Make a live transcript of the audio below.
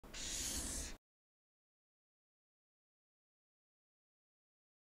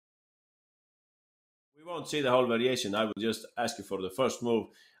We won't see the whole variation. I will just ask you for the first move.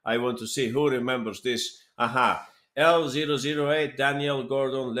 I want to see who remembers this. Aha. L008, Daniel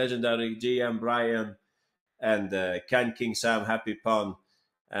Gordon, legendary GM Brian, and Can King Sam, Happy Pawn,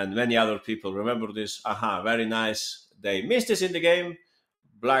 and many other people remember this. Aha, very nice. They missed this in the game.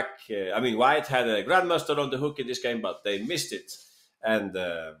 White had a Grandmaster on the hook in this game, but they missed it. And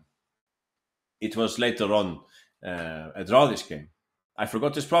it was later on a draw this game. I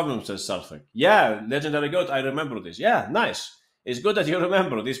forgot this problem, says Sarthak. Yeah, Legendary Goat, I remember this. Yeah, nice. It's good that you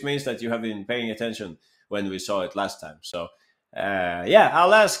remember. This means that you have been paying attention when we saw it last time. So,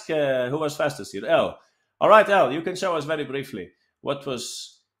 I'll ask who was fastest here. L. All right, L, you can show us very briefly. What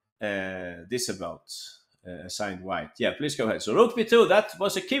was this about? Assigned white. Yeah, please go ahead. So, Rook B2, that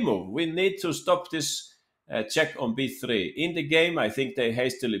was a key move. We need to stop this check on B3. In the game, I think they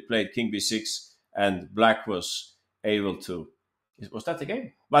hastily played King B6, and Black was able to. Was that the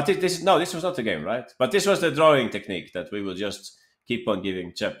game? But this was not the game, right? But this was the drawing technique that we will just keep on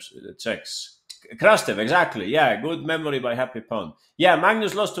giving checks. Krastev, exactly. Yeah, good memory by Happy Pawn. Yeah,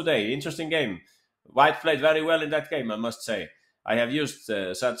 Magnus lost today. Interesting game. White played very well in that game, I must say. I have used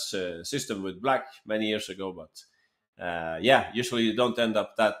such a system with Black many years ago, but usually you don't end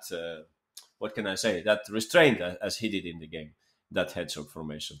up that, that restrained as he did in the game, that hedgehog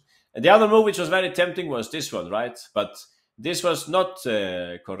formation. And the other move which was very tempting was this one, right? But this was not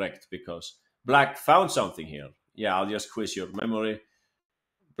correct because Black found something here. Yeah, I'll just quiz your memory.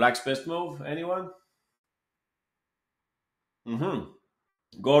 Black's best move, anyone?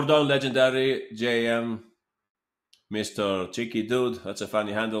 Gordon, legendary, JM, Mr. Cheeky Dude, that's a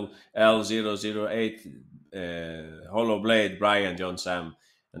funny handle, L008, Hollow Blade, Brian, John Sam,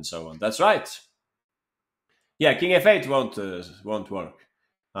 and so on. That's right. Yeah, King F8 won't work.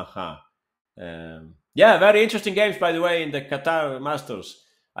 Aha. Very interesting games, by the way, in the Qatar Masters.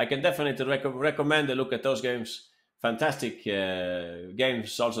 I can definitely recommend a look at those games. Fantastic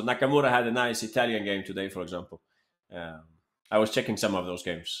games. Also, Nakamura had a nice Italian game today, for example. I was checking some of those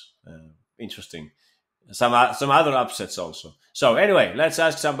games. Interesting. Some other upsets also. So anyway, let's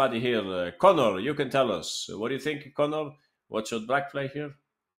ask somebody here. Connor, you can tell us. What do you think, Connor? What should Black play here?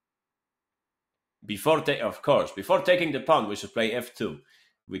 Before taking the pawn, we should play F2.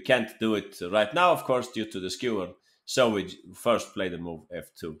 We can't do it right now, of course, due to the skewer. So we first play the move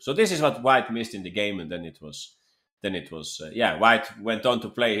F2. So this is what White missed in the game, and then it was White went on to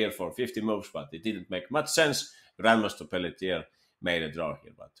play here for 50 moves, but it didn't make much sense. Grandmaster Pelletier made a draw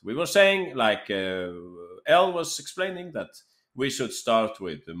here. But we were saying, like L was explaining, that we should start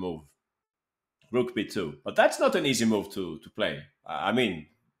with the move Rook B2. But that's not an easy move to play. I mean,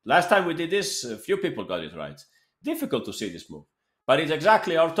 last time we did this, a few people got it right. Difficult to see this move. But it's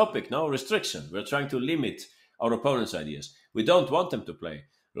exactly our topic, no? Restriction. We're trying to limit our opponent's ideas. We don't want them to play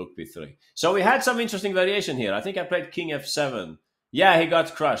Rook B3. So we had some interesting variation here. I think I played King F7. Yeah, he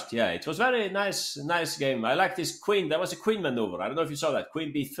got crushed. Yeah, it was very nice game. I like this queen. That was a queen maneuver. I don't know if you saw that.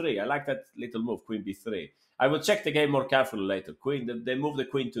 Queen B3. I like that little move, Queen B3. I will check the game more carefully later. They moved the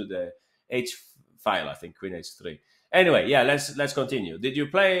queen to the H file, I think, Queen H3. Anyway, yeah, let's continue. Did you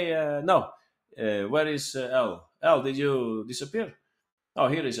play? No. Where is L? L, did you disappear? Oh,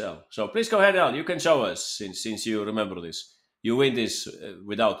 here is L. So please go ahead, L. You can show us since you remember this. You win this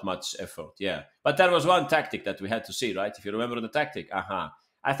without much effort, yeah. But there was one tactic that we had to see, right? If you remember the tactic,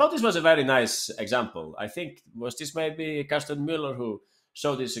 I thought this was a very nice example. I think, was this maybe Carsten Müller who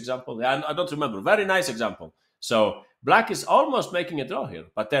showed this example? Yeah, I don't remember. Very nice example. So Black is almost making a draw here,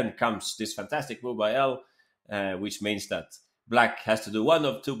 but then comes this fantastic move by L, which means that Black has to do one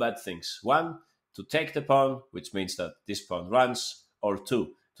of two bad things. One, to take the pawn, which means that this pawn runs, or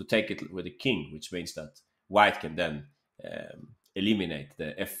two, to take it with the king, which means that White can then eliminate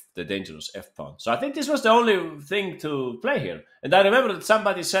the dangerous F pawn. So I think this was the only thing to play here. And I remember that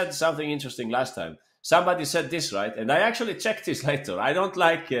somebody said something interesting last time. Somebody said this, right? And I actually checked this later. I don't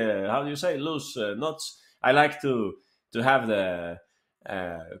like, how do you say, loose knots. I like to have the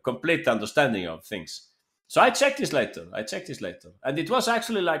complete understanding of things. So I checked this later. And it was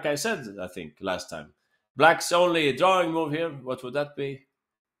actually, like I said, I think, last time. Black's only drawing move here, what would that be?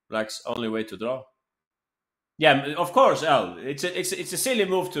 Black's only way to draw? Yeah, of course, L. It's a silly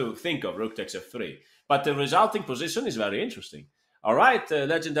move to think of, Rook takes F3. But the resulting position is very interesting. All right,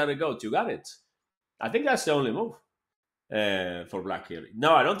 Legendary Goat, you got it. I think that's the only move for Black here.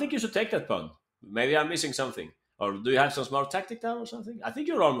 No, I don't think you should take that pawn. Maybe I'm missing something. Or do you have some smart tactic there or something? I think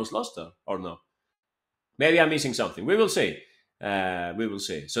you're almost lost there, or no? Maybe I'm missing something. We will see.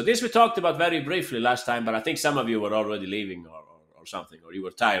 So this we talked about very briefly last time, but I think some of you were already leaving or something, or you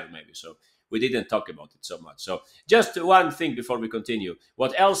were tired maybe. So we didn't talk about it so much. So just one thing before we continue.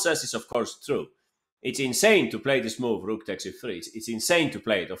 What L says is, of course, true. It's insane to play this move, rook takes f3. It's insane to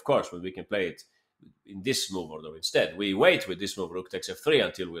play it, of course, when we can play it in this move order instead. We wait with this move, rook takes f3,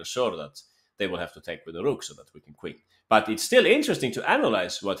 until we're sure that they will have to take with the rook so that we can queen. But it's still interesting to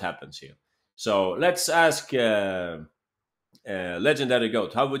analyze what happens here. So let's ask Legendary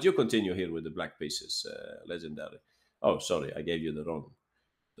Goat, how would you continue here with the black pieces, Legendary? Oh, sorry, I gave you the wrong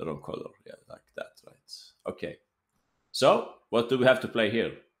color. Yeah, like that, right? Okay. So what do we have to play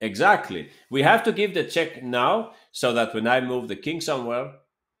here? Exactly. We have to give the check now so that when I move the king somewhere,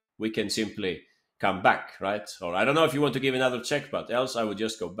 we can simply come back, right? Or I don't know if you want to give another check, but else I would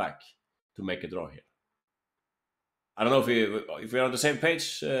just go back to make a draw here. I don't know if we're on the same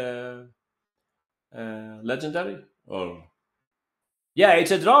page, Legendary, or yeah,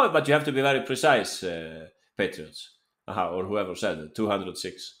 it's a draw, but you have to be very precise, Patriots. Or whoever said it,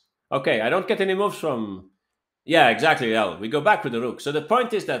 206. Okay, I don't get any moves from. Yeah, exactly, L. We go back with the rook. So the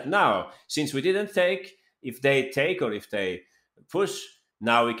point is that now, since we didn't take, if they take or if they push,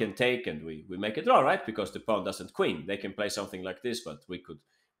 now we can take and we make a draw, right? Because the pawn doesn't queen. They can play something like this, but we could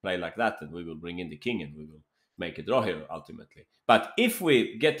play like that and we will bring in the king and we will make a draw here ultimately. But if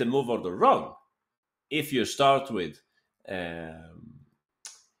we get the move order wrong, if you start with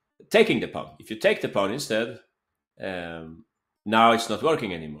taking the pawn, if you take the pawn instead, now it's not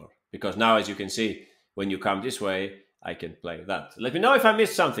working anymore. Because now, as you can see, when you come this way, I can play that. Let me know if I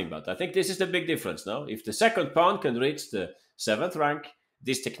missed something, but I think this is the big difference now. If the second pawn can reach the 7th rank,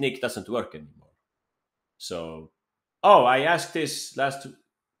 this technique doesn't work anymore. So, oh, I asked this last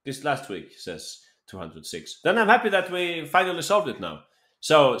week, says 206. Then I'm happy that we finally solved it now.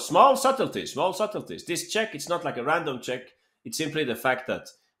 So, small subtleties. This check, it's not like a random check. It's simply the fact that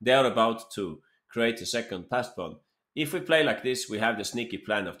they are about to create a second passed pawn. If we play like this, we have the sneaky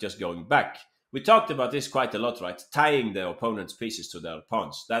plan of just going back. We talked about this quite a lot, right? Tying the opponent's pieces to their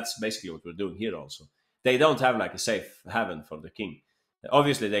pawns. That's basically what we're doing here also. They don't have like a safe haven for the king.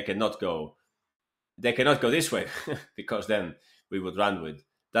 Obviously, they cannot go this way because then we would run with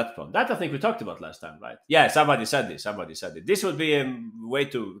that pawn. That I think we talked about last time, right? Yeah, somebody said this. This would be a way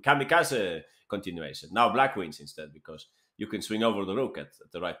to kamikaze continuation. Now black wins instead because you can swing over the rook at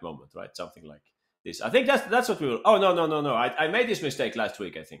the right moment, right? Something like this. I think that's what we were. Oh, no. I made this mistake last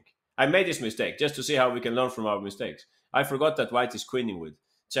week, I think. I made this mistake just to see how we can learn from our mistakes. I forgot that white is queening with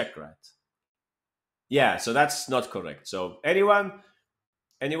check, right? Yeah, so that's not correct. So anyone,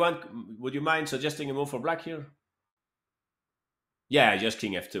 would you mind suggesting a move for black here? Yeah, just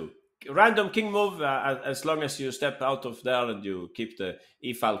king f2. Random king move as long as you step out of there and you keep the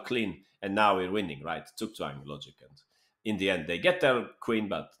e-file clean. And now we're winning, right? Zugzwang logic. And in the end, they get their queen,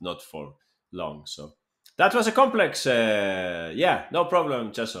 but not for long. So that was a complex, yeah, no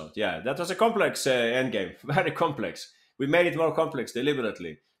problem, Chesot. Yeah, that was a complex endgame, very complex. We made it more complex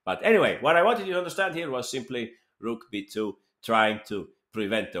deliberately. But anyway, what I wanted you to understand here was simply rook b2, trying to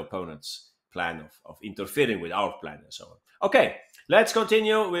prevent the opponent's plan of interfering with our plan and so on. Okay, let's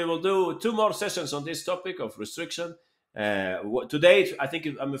continue. We will do 2 more sessions on this topic of restriction. Today,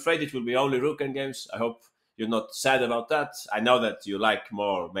 I'm afraid it will be only rook endgames. I hope you're not sad about that. I know that you like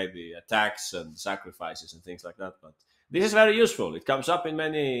more maybe attacks and sacrifices and things like that, but this is very useful. It comes up in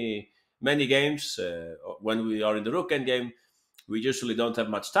many games. When we are in the rook endgame, we usually don't have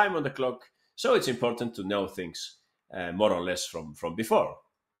much time on the clock, so it's important to know things more or less from before.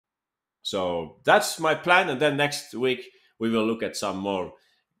 So that's my plan, and then next week we will look at some more,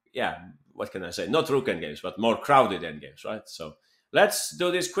 what can I say? Not rook endgames, but more crowded endgames, right? So let's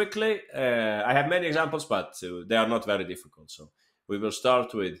do this quickly. I have many examples, but they are not very difficult. So we will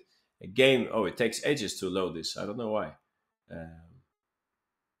start with a game. Oh, it takes ages to load this. I don't know why.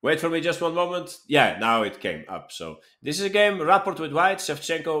 Wait for me just one moment. Yeah, now it came up. So this is a game, rapport with white,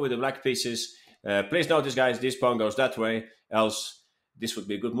 Shevchenko with the black pieces. Please notice, guys, this pawn goes that way, else this would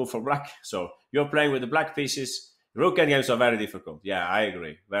be a good move for black. So you're playing with the black pieces. Rook endgames are very difficult. Yeah, I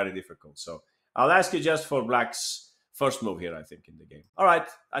agree. Very difficult. So I'll ask you just for black's first move here, I think, in the game. All right.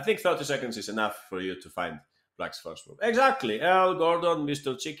 I think 30 seconds is enough for you to find black's first move. Exactly. L. Gordon,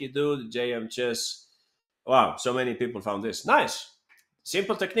 Mr. Cheeky Dude, JM Chess. Wow, so many people found this. Nice.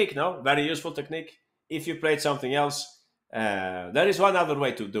 Simple technique, no? Very useful technique. If you played something else, there is one other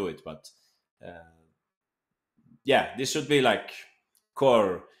way to do it, but yeah, this should be like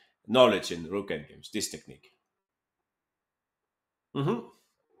core knowledge in rook endgames, this technique.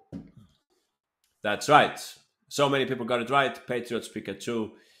 That's right. So many people got it right. Patriots,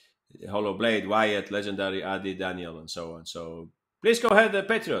 Pikachu, Hollow Blade, Wyatt, Legendary, Adi, Daniel, and so on. So please go ahead,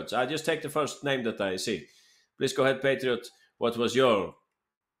 Patriots. I just take the first name that I see. Please go ahead, Patriot. What was your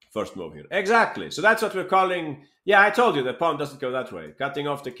first move here? Exactly. So that's what we're calling. Yeah, I told you the pawn doesn't go that way. Cutting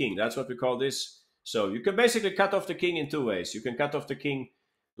off the king. That's what we call this. So you can basically cut off the king in two ways. You can cut off the king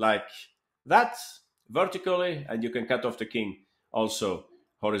like that, vertically, and you can cut off the king also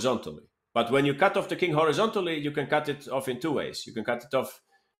horizontally. But when you cut off the king horizontally, you can cut it off in two ways. You can cut it off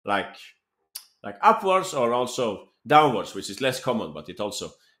like upwards or also downwards, which is less common, but it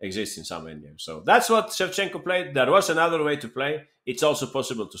also exists in some endgames. So that's what Shevchenko played. There was another way to play. It's also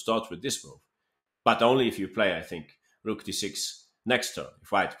possible to start with this move, but only if you play, I think, rook d6 next turn.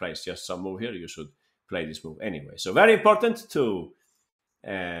 If white plays just some move here, you should play this move anyway. So very important to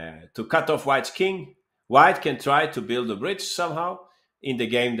cut off white's king. White can try to build a bridge somehow. In the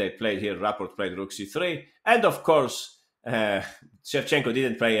game they played here, Rapport played rook c3, and of course Shevchenko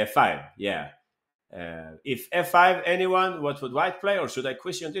didn't play f5. Yeah. If f5, anyone, what would white play? Or should I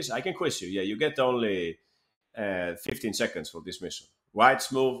quiz you on this? I can quiz you. Yeah, you get only 15 seconds for this mission.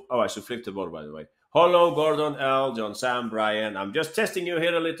 White's move. Oh, I should flip the board, by the way. Hello, Gordon, L, John, Sam, Brian. I'm just testing you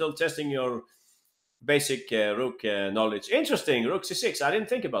here a little, testing your basic rook knowledge. Interesting, rook c6. I didn't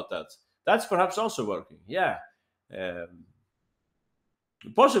think about that. That's perhaps also working. Yeah.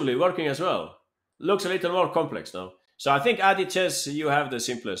 Possibly working as well. Looks a little more complex now. So I think Adi Chess, you have the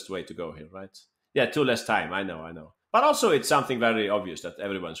simplest way to go here, right? Yeah, too less time. I know. But also it's something very obvious that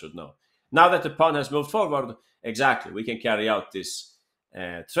everyone should know. Now that the pawn has moved forward, exactly, we can carry out this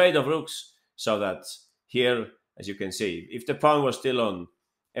trade of rooks so that here, as you can see, if the pawn was still on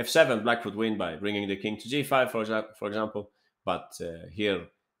f7, black would win by bringing the king to g5, for example. But here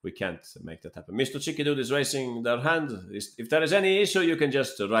we can't make that happen. Mr. Chikidud is raising their hand. If there is any issue, you can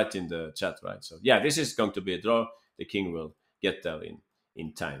just write in the chat, right? So yeah, this is going to be a draw. The king will get there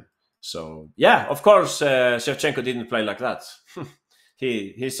in time. So yeah, of course, Shevchenko didn't play like that.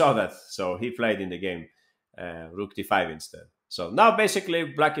 he saw that, so he played in the game rook d5 instead. So now basically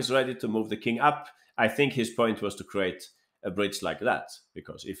black is ready to move the king up. I think his point was to create a bridge like that,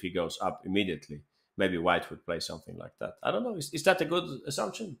 because if he goes up immediately, maybe white would play something like that. I don't know. Is that a good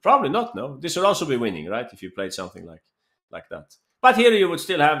assumption? Probably not, no. This would also be winning, right, if you played something like that. But here you would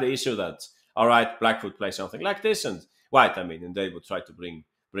still have the issue that, all right, black would play something like this, and white, and they would try to bring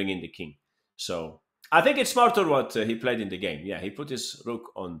in the king. So I think it's smarter what he played in the game. Yeah, he put his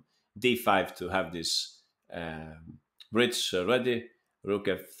rook on d5 to have this bridge ready. Rook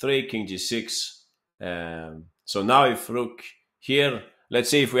f3, king g6. So now if rook here, let's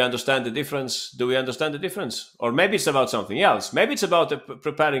see if we understand the difference. Do we understand the difference? Or maybe it's about something else. Maybe it's about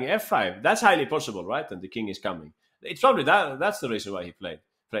preparing f5. That's highly possible, right? And the king is coming. It's probably that's the reason why he played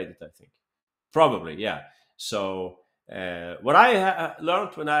it, I think. Probably, yeah. So what I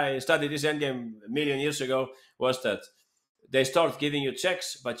learned when I studied this endgame a million years ago was that they start giving you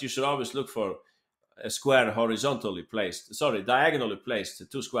checks, but you should always look for a square diagonally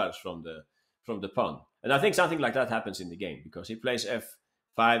placed, two squares from the pawn. And I think something like that happens in the game, because he plays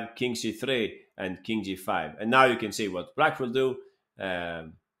f5, king c3, and king g5. And now you can see what black will do.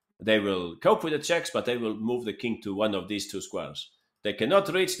 They will cope with the checks, but they will move the king to one of these two squares. They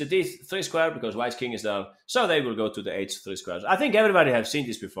cannot reach the d3 square because white's king is there, so they will go to the h3 squares. I think everybody has seen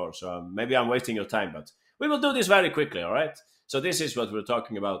this before, so maybe I'm wasting your time, but we will do this very quickly, all right? So this is what we're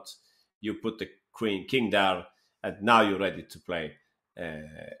talking about. You put the king there, and now you're ready to play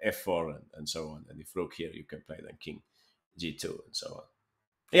f4 and so on. And if rook here, you can play then king g2 and so on.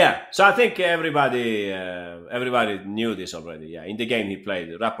 Yeah, so I think everybody knew this already. Yeah, in the game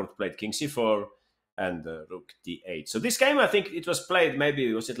Rapport played king c4 and rook d8. So this game, I think it was played,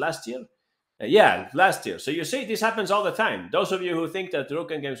 maybe, was it last year? Yeah, last year. So you see, this happens all the time. Those of you who think that the rook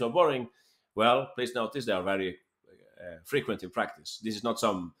games are boring, well, please notice they are very frequent in practice. This is not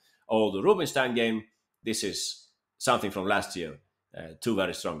some old Rubinstein game. This is something from last year. Two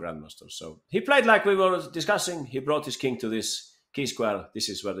very strong grandmasters. So he played like we were discussing. He brought his king to this key square. This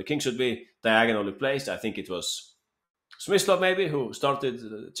is where the king should be, diagonally placed. I think it was Smyslov maybe who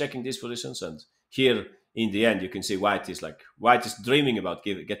started checking these positions. And here in the end, you can see white is dreaming about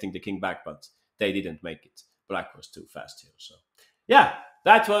getting the king back, but they didn't make it. Black was too fast here. So yeah,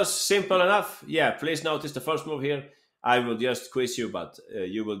 that was simple enough. Yeah, please notice the first move here. I will just quiz you, but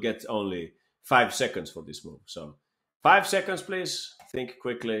you will get only 5 seconds for this move. So 5 seconds, please. Think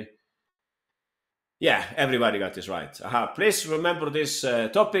quickly. Yeah, everybody got this right. Please remember this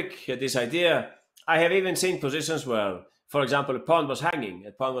topic, this idea. I have even seen positions where, for example, a pawn was hanging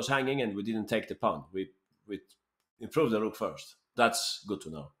and we didn't take the pawn. We improved the rook first. That's good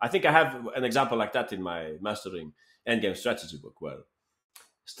to know. I think I have an example like that in my Mastering Endgame Strategy book, where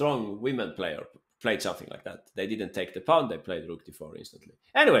strong women player played something like that. They didn't take the pawn, they played rook d4 instantly.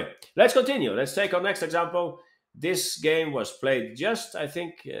 Anyway, let's continue. Let's take our next example. This game was played just, I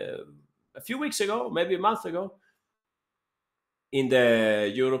think, a few weeks ago, maybe a month ago. in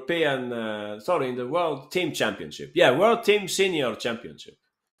the European, sorry, in the World Team Championship. Yeah, World Team Senior Championship.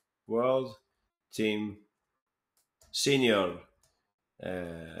 World Team Senior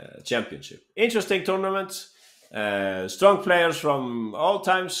Championship. Interesting tournament. Strong players from all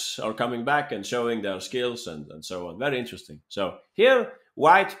times are coming back and showing their skills and so on. Very interesting. So here,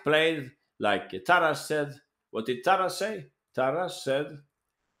 White played like Taras said. What did Taras say? Taras said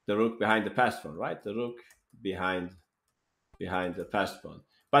the rook behind the passed pawn, right? The rook behind the passed pawn.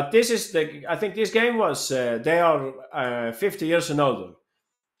 But this is the. I think this game was. They are 50 years and older.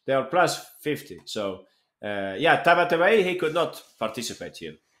 They are plus 50. So yeah, Tabatavai, he could not participate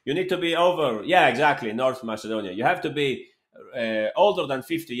here. You need to be over. Yeah, exactly. North Macedonia. You have to be older than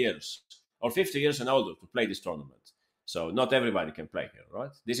 50 years or 50 years and older to play this tournament. So not everybody can play here,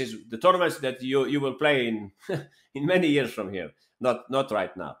 right? This is the tournaments that you will play in in many years from here. Not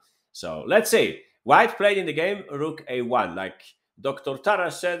right now. So let's see. White played in the game rook a1, like Dr.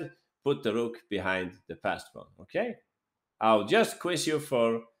 Taras said. Put the rook behind the passed pawn. Okay. I'll just quiz you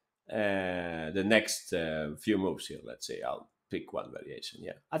for the next few moves here. Let's say I'll pick one variation.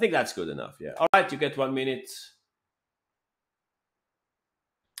 Yeah, I think that's good enough. Yeah. All right, you get 1 minute.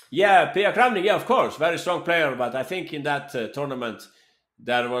 Yeah, Pia Kramnik, yeah, of course, very strong player. But I think in that tournament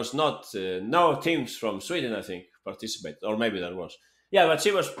there was not no teams from Sweden. I think participated, or maybe there was. Yeah, but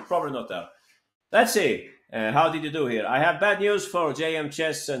she was probably not there. Let's see. How did you do here? I have bad news for JM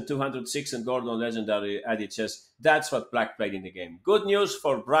Chess and 206 and Gordon Legendary Addy Chess. That's what Black played in the game. Good news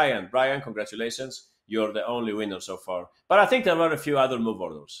for Brian. Brian, congratulations. You're the only winner so far. But I think there were a few other move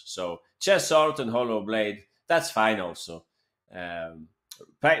orders. So Chess Art and Hollow Blade, that's fine also.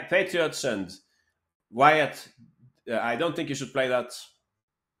 Patriots and Wyatt, I don't think you should play that.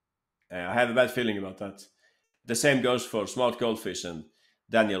 I have a bad feeling about that. The same goes for Smart Goldfish and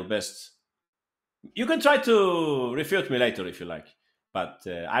Daniel Best. You can try to refute me later if you like, but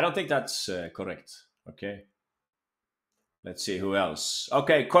I don't think that's correct. Okay. Let's see who else.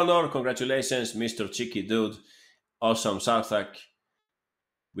 Okay, Connor, congratulations, Mr. Cheeky Dude. Awesome, Sarthak.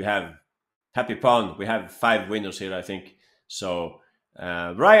 We have Happy Pawn. We have 5 winners here, I think. So,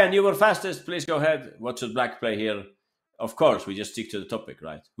 Ryan, you were fastest. Please go ahead. What should Black play here? Of course, we just stick to the topic,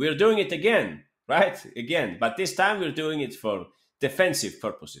 right? We're doing it again, right? Again, but this time we're doing it for defensive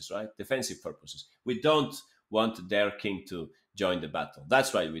purposes, right? Defensive purposes. We don't want their king to join the battle.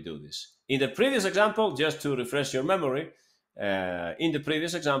 That's why we do this. In the previous example, just to refresh your memory, in the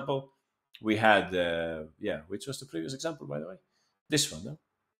previous example, we had, which was the previous example, by the way? This one, no?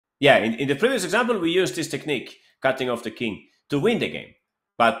 Yeah, in the previous example, we used this technique, cutting off the king, to win the game.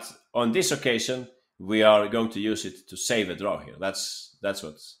 But on this occasion, we are going to use it to save a draw here. That's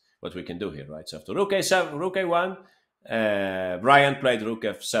what we can do here, right? So after rook a7, rook a1, Brian played rook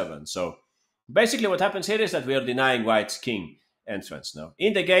f7. So basically what happens here is that we are denying White's king entrance now.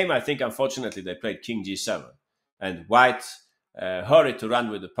 In the game, I think unfortunately they played king g7. And White hurried to run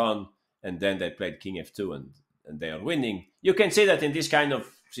with the pawn, and then they played king f2, and they are winning. You can see that in this kind of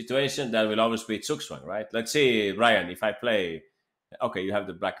situation, there will always be Zugzwang, right? Let's see, Brian, if I play... Okay, you have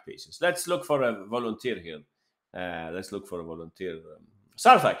the black pieces. Let's look for a volunteer here. Let's look for a volunteer.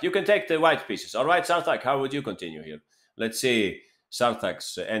 Sarthak, you can take the white pieces. All right, Sarthak, how would you continue here? Let's see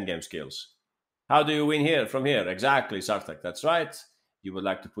Sarthak's endgame skills. How do you win here from here? Exactly, Sarthak, that's right. You would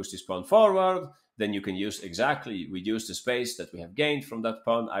like to push this pawn forward. Then you can use exactly, we use the space that we have gained from that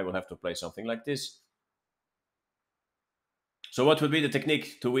pawn. I will have to play something like this. So what would be the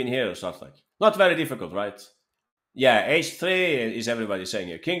technique to win here, Sarthak? Not very difficult, right? Yeah, h3 is everybody saying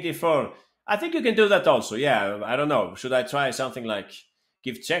here. King d4. I think you can do that also. Yeah, I don't know. Should I try something like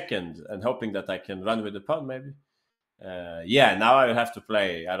give check and hoping that I can run with the pawn maybe? Yeah, now I will have to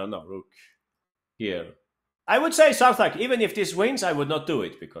play, I don't know, rook here. I would say, Sarthak, even if this wins, I would not do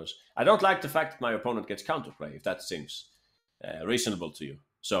it because I don't like the fact that my opponent gets counterplay, if that seems reasonable to you.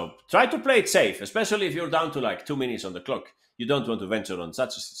 So try to play it safe, especially if you're down to like 2 minutes on the clock. You don't want to venture on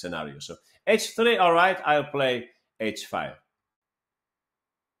such a scenario. So h3, all right, I'll play h5.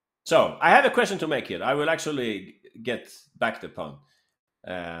 So I have a question to make here. I will actually get back the pawn.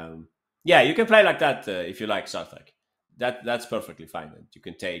 Yeah, you can play like that if you like, Sarthak. That's perfectly fine. And you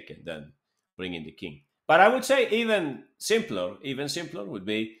can take and then bring in the king. But I would say even simpler would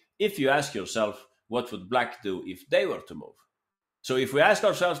be if you ask yourself, what would Black do if they were to move? So if we ask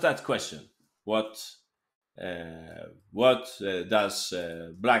ourselves that question, what does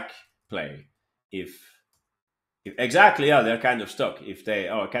Black play if exactly? Yeah, they're kind of stuck. If they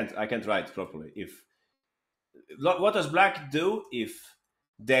I can't write properly. If what does Black do if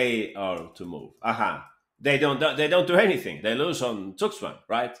they are to move? Aha, they don't do anything. They lose on Zugzwang,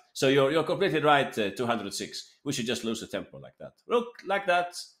 right? So you're completely right. 206. We should just lose a tempo like that. Look like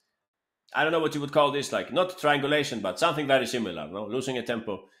that. I don't know what you would call this, like not triangulation, but something very similar. No, losing a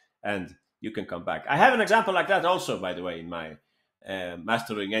tempo and you can come back. I have an example like that also, by the way, in my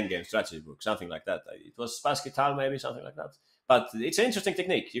mastering endgame strategy book, something like that. It was Pasquital, maybe something like that. But it's an interesting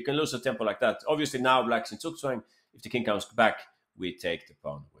technique. You can lose a tempo like that. Obviously, now black's in Zugzwang. If the king comes back, we take the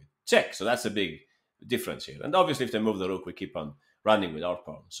pawn with check. So that's a big difference here. And obviously, if they move the rook, we keep on running with our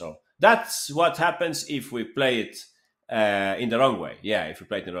pawn. So that's what happens if we play it in the wrong way. Yeah, if we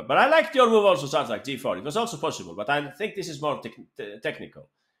play it in the wrong. But I liked your move also starts like g4. It was also possible, but I think this is more technical.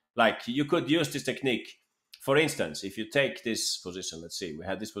 Like you could use this technique. For instance, if you take this position, let's see, we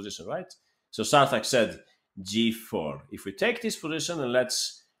had this position, right? So Sarthak said g4. If we take this position and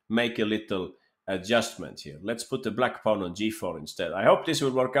let's make a little adjustment here. Let's put the black pawn on g4 instead. I hope this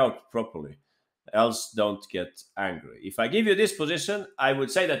will work out properly. Else don't get angry. If I give you this position, I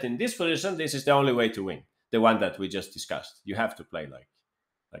would say that in this position, this is the only way to win. The one that we just discussed. You have to play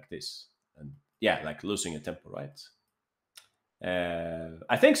like this. And yeah, like losing a tempo, right?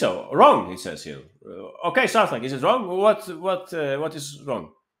 I think so. Wrong, he says here. Okay, Sarthak, is it wrong? What is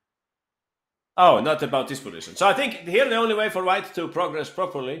wrong? Oh, not about this position. So I think here the only way for white to progress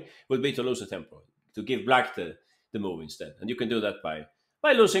properly would be to lose a tempo, to give black the move instead. And you can do that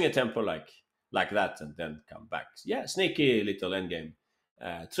by losing a tempo like that and then come back. Yeah, sneaky little endgame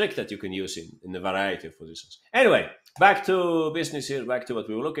trick that you can use in a variety of positions. Anyway, back to business here, back to what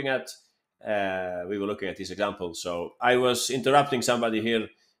we were looking at. We were looking at this example. So I was interrupting somebody here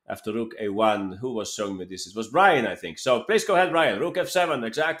after rook a1. Who was showing me this? It was Brian, I think. So please go ahead, Brian. Rook f7,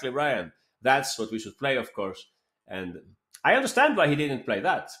 exactly, Brian. That's what we should play, of course. And I understand why he didn't play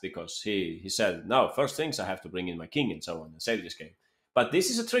that, because he said, no, first things I have to bring in my king and so on and save this game. But this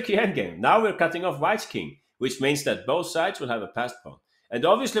is a tricky endgame. Now we're cutting off white's king, which means that both sides will have a passed pawn. And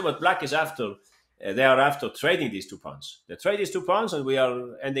obviously what black is after, they are after trading these two pawns. They trade these two pawns and we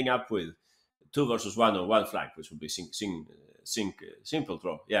are ending up with 2 versus 1 on one flank, which would be simple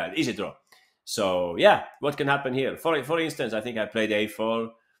draw. Yeah, easy draw. So yeah, what can happen here? For instance, I think I played a4.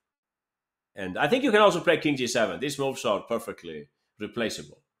 And I think you can also play king g7. These moves are perfectly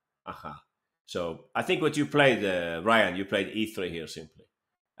replaceable. Aha. So I think what you played, Ryan, you played e3 here simply.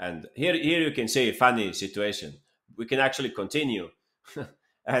 And here you can see a funny situation. We can actually continue.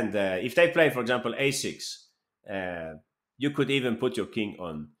 And if they play, for example, a6, you could even put your king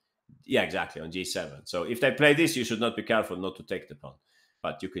on, yeah, exactly, on g7. So if they play this, you should not be careful not to take the pawn.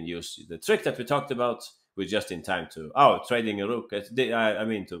 But you can use the trick that we talked about. We're just in time to, trading a rook. I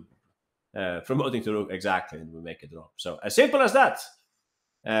mean, to promoting to rook, exactly, and we make a draw. So as simple as that.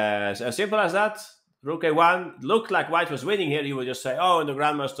 As simple as that. Rook a1 looked like white was winning here. You would just say, and the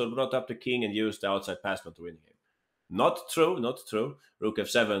grandmaster brought up the king and used the outside passman to win here. Not true, not true. Rook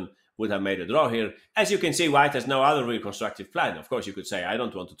f7 would have made a draw here. As you can see, white has no other real constructive plan. Of course, you could say, I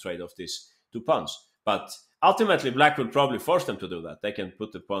don't want to trade off these two pawns. But ultimately, black will probably force them to do that. They can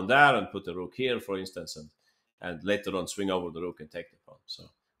put the pawn there and put the rook here, for instance, and later on swing over the rook and take the pawn. So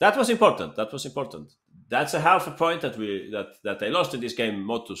that was important. That was important. That's a half a point that they lost in this game.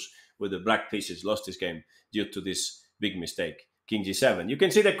 Motus with the black pieces lost this game due to this big mistake. King g7. You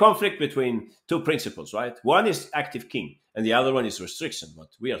can see the conflict between two principles, right? One is active king, and the other one is restriction, what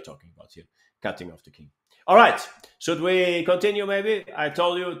we are talking about here, cutting off the king. All right, should we continue maybe? I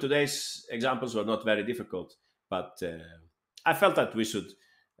told you today's examples were not very difficult, but I felt that we should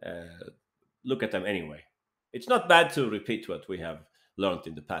look at them anyway. It's not bad to repeat what we have learned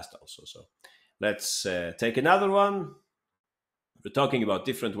in the past also. So let's take another one. We're talking about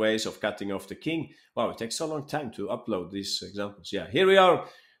different ways of cutting off the king. Wow, it takes so long time to upload these examples. Yeah, here we are,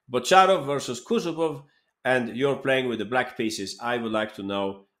 Bocharov versus Kuzubov, and you're playing with the black pieces. I would like to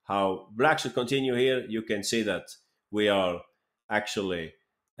know how black should continue here. You can see that we are actually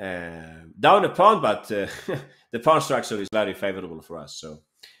down a pawn, but the pawn structure is very favorable for us. So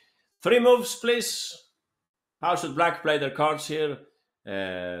 3 moves, please. How should black play their cards here?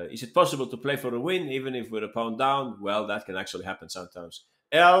 Is it possible to play for a win even if we're a pawn down? Well, that can actually happen sometimes.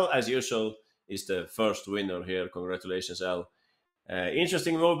 L, as usual, is the first winner here. Congratulations, L.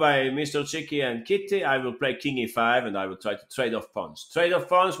 Interesting move by Mr. Chicky and Kitty. I will play king e5 and I will try to trade off pawns. Trade off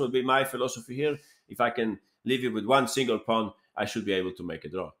pawns will be my philosophy here. If I can leave you with one single pawn, I should be able to make a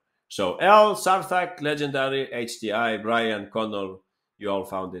draw. So L, Sarthak, legendary, HDI, Brian, Connor, you all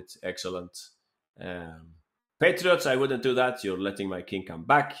found it. Excellent. Patriots, I wouldn't do that. You're letting my king come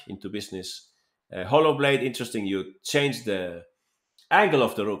back into business. Hollow Blade, interesting. You changed the angle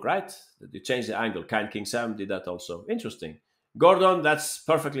of the rook, right? You changed the angle. Kind King Sam did that also. Interesting. Gordon, that's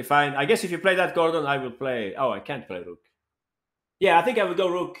perfectly fine. I guess if you play that Gordon, I will play. Oh, I can't play rook. Yeah, I think I will go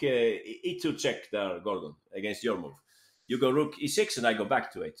rook e2 check there, Gordon, against your move. You go rook e6 and I go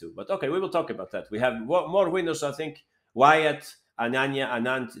back to a2. But okay, we will talk about that. We have more winners, I think. Wyatt, Ananya,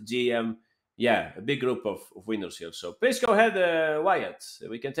 Anant, GM. Yeah, a big group of winners here. So please go ahead, Wyatt.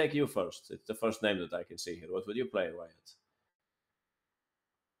 We can take you first. It's the first name that I can see here. What would you play, Wyatt?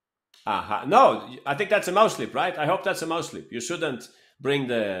 Aha. No, I think that's a mouse slip, right? I hope that's a mouse slip. You shouldn't bring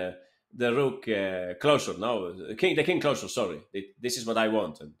the rook closer. No, the king closer. Sorry, this is what I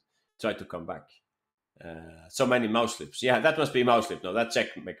want, and try to come back. So many mouse slips. Yeah, that must be mouse slip. No, that check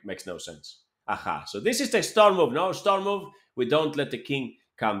makes no sense. Aha. So this is the star move. No, star move. We don't let the king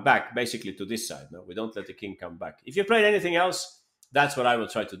come back. Basically to this side. No, we don't let the king come back. If you played anything else, that's what I will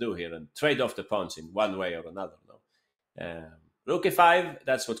try to do here and trade off the pawns in one way or another. No. Rook e5,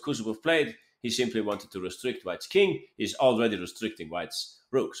 that's what Kuzubov played. He simply wanted to restrict White's king. He's already restricting White's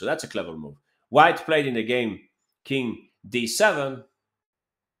rook, so that's a clever move. White played in the game king d7.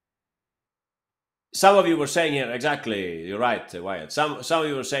 Some of you were saying here, exactly, you're right, Wyatt. Some of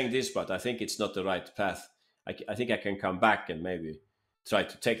you were saying this, but I think it's not the right path. I think I can come back and maybe try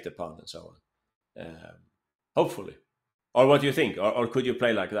to take the pawn and so on. Hopefully. Or what do you think? Or could you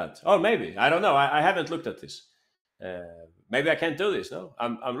play like that? Or maybe. I don't know. I haven't looked at this. Maybe I can't do this. No,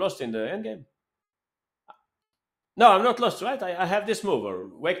 I'm lost in the endgame. No, I'm not lost, right? I have this move. Or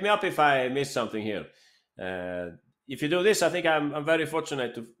wake me up if I miss something here. If you do this, I think I'm very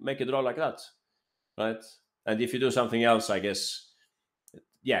fortunate to make a draw like that, right? And if you do something else, I guess,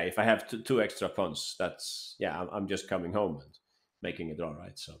 yeah, if I have two extra pawns, that's, yeah, I'm just coming home and making a draw,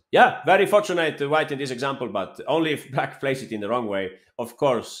 right? So yeah, very fortunate White in this example, but only if Black plays it in the wrong way. Of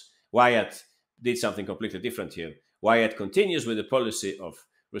course, Wyatt did something completely different here. Wyatt continues with the policy of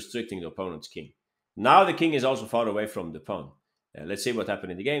restricting the opponent's king. Now the king is also far away from the pawn. Let's see what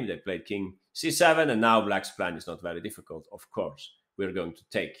happened in the game. They played king c7, and now Black's plan is not very difficult. Of course, we're going to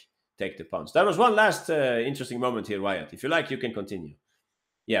take the pawns. There was one last interesting moment here, Wyatt. If you like, you can continue.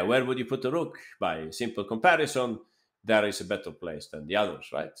 Yeah, where would you put the rook? By simple comparison, there is a better place than the others,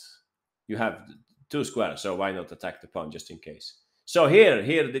 right? You have two squares, so why not attack the pawn just in case? So here,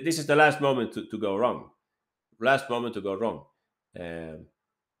 this is the last moment to go wrong. Last moment to go wrong.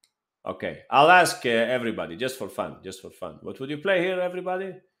 Okay, I'll ask everybody just for fun. What would you play here,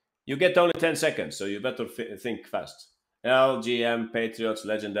 everybody? You get only 10 seconds, so you better think fast. LGM, Patriots,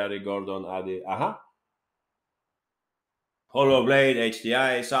 Legendary, Gordon, Adi. Aha. Hollow Blade,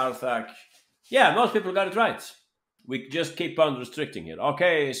 HDI, Sarthak. Yeah, most people got it right. We just keep on restricting here.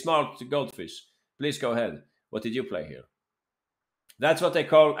 Okay, smart goldfish. Please go ahead. What did you play here? That's what they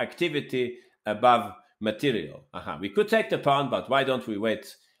call activity above material. Aha. We could take the pawn, but why don't we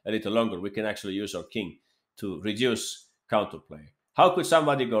wait a little longer? We can actually use our king to reduce counterplay. How could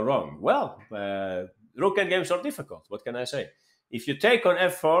somebody go wrong? Well, rook endgames are difficult. What can I say? If you take on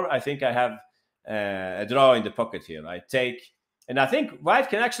f4, I think I have a draw in the pocket here. I take, and I think White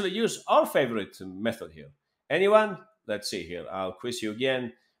can actually use our favorite method here. Anyone? Let's see here. I'll quiz you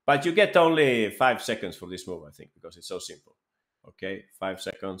again. But you get only 5 seconds for this move, I think, because it's so simple. Okay, 5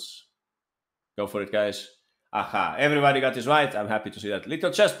 seconds. Go for it, guys. Aha, everybody got this right. I'm happy to see that.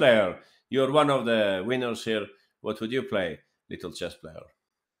 Little chess player, you're one of the winners here. What would you play, little chess player?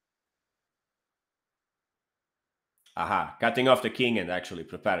 Aha, cutting off the king and actually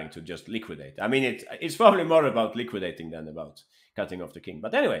preparing to just liquidate. I mean, it's probably more about liquidating than about cutting off the king.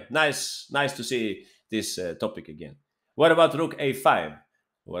 But anyway, nice to see this topic again. What about rook a5?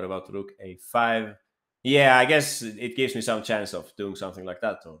 What about rook a5? Yeah, I guess it gives me some chance of doing something like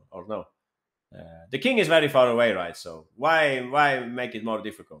that, or no. The king is very far away, right? So why make it more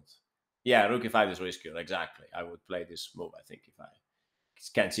difficult? Yeah, rook e5 is riskier. Exactly. I would play this move, I think, if I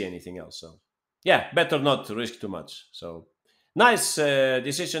can't see anything else. So yeah, better not to risk too much. So nice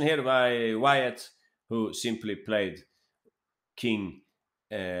decision here by Wyatt, who simply played king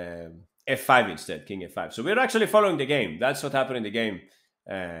f5 instead, king f5. So we're actually following the game. That's what happened in the game.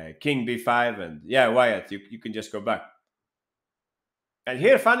 King b5, and yeah, Wyatt, you can just go back. And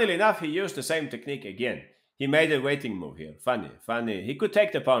here, funnily enough, he used the same technique again. He made a waiting move here. Funny. He could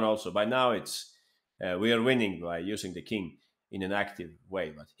take the pawn also. By now, it's we are winning by using the king in an active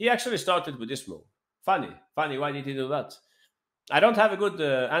way. But he actually started with this move. Funny. Why did he do that? I don't have a good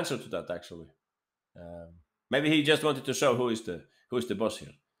answer to that, actually. Maybe he just wanted to show who is the boss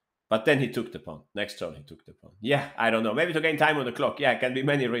here. But then he took the pawn. Next turn, he took the pawn. Yeah, I don't know. Maybe to gain time on the clock. Yeah, it can be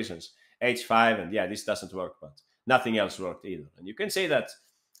many reasons. H5, and yeah, this doesn't work, but nothing else worked either. And you can see that,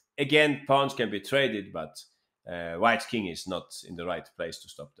 again, pawns can be traded, but White's king is not in the right place to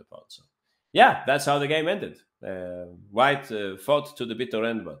stop the pawn. So yeah, that's how the game ended. White fought to the bitter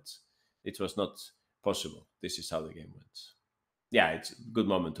end, but it was not possible. This is how the game went. Yeah, it's a good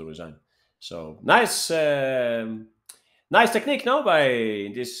moment to resign. So nice, nice technique, no, by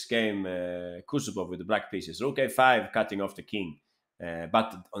in this game Kusubov with the black pieces. Rook a5, cutting off the king,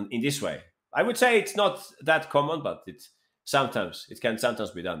 but in this way, I would say it's not that common, but it can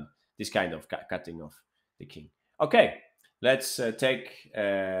sometimes be done. This kind of cutting off the king. Okay, let's take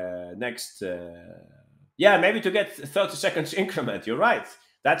next. Yeah, maybe to get 30 seconds increment. You're right.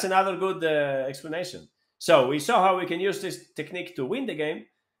 That's another good explanation. So we saw how we can use this technique to win the game,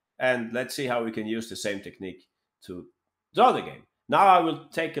 and let's see how we can use the same technique to draw the game. Now I will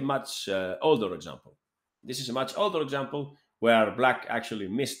take a much older example. This is a much older example where black actually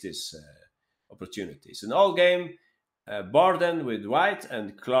missed this opportunity. It's an old game, Borden with white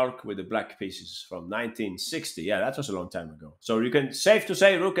and Clark with the black pieces from 1960. Yeah, that was a long time ago. So you can safe to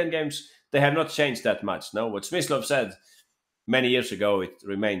say rook games, they have not changed that much. No, what Smyslov said many years ago, it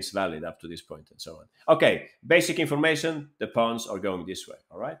remains valid up to this point and so on. Okay, basic information, the pawns are going this way,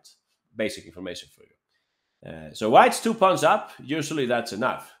 all right? Basic information for you. So white's 2 pawns up, usually that's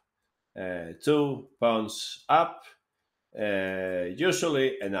enough. 2 pawns up,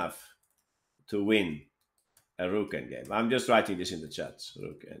 usually enough to win a rook game. I'm just writing this in the chat,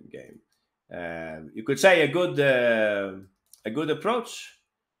 rook game. You could say a good approach,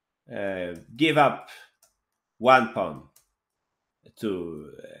 give up 1 pawn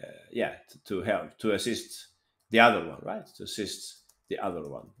to help to assist the other one, right? To assist the other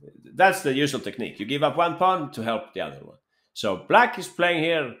one. That's the usual technique. You give up 1 pawn to help the other one. So black is playing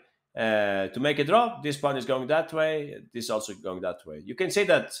here to make a draw. This pawn is going that way. This also going that way. You can see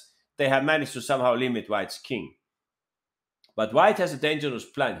that they have managed to somehow limit white's king. But white has a dangerous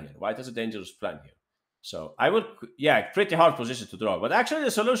plan here. So I would, pretty hard position to draw. But actually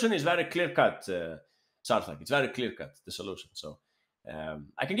the solution is very clear-cut, Sarthak. It's very clear-cut, the solution. So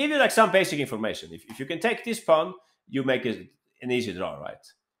I can give you like some basic information. If you can take this pawn, you make an easy draw, right?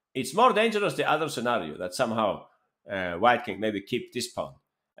 It's more dangerous the other scenario, that somehow white can maybe keep this pawn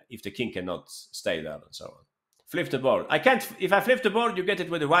if the king cannot stay there and so on. Flip the board. If I flip the board, you get it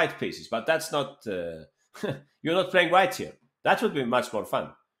with the white pieces, but that's not, you're not playing white here. That would be much more fun.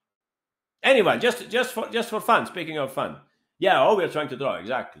 Anyway, just for fun, speaking of fun. Yeah, we're trying to draw,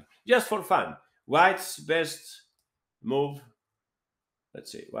 exactly. Just for fun. White's best move.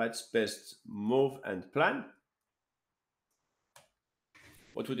 Let's see, white's best move and plan.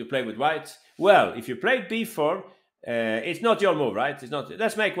 What would you play with white? Well, if you played b4, it's not your move, right? It's not.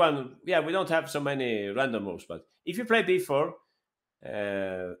 Let's make one. Yeah, we don't have so many random moves, but if you play b4,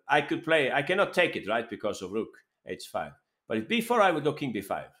 I cannot take it, right? Because of rook h5. But if b4, I would go king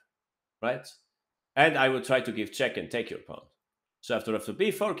b5, right? And I would try to give check and take your pawn. So after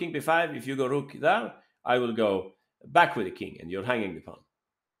b4, king b5, if you go rook there, I will go back with the king, and you're hanging the pawn.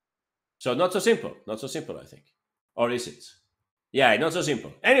 So not so simple, I think. Or is it? Yeah, not so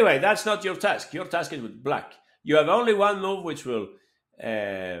simple. Anyway, that's not your task. Your task is with black. You have only one move which will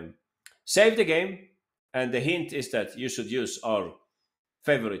save the game, and the hint is that you should use our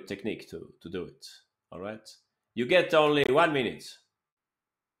favorite technique to do it. All right? You get only 1 minute.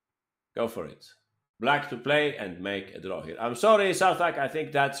 Go for it. Black to play and make a draw here. I'm sorry, Sarthak, I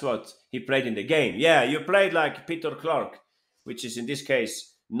think that's what he played in the game. Yeah, you played like Peter Clark, which is in this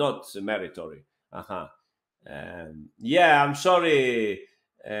case not meritory. Yeah, I'm sorry.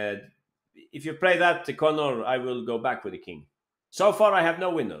 If you play that, Connor, I will go back with the king. So far, I have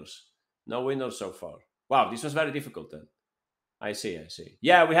no winners. No winners so far. Wow, this was very difficult then. I see.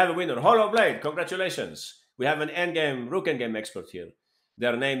 Yeah, we have a winner. Hollow Blade, congratulations. We have an endgame, rook endgame expert here.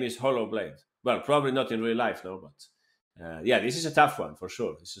 Their name is Hollow Blade. Well, probably not in real life, no, but yeah, this is a tough one for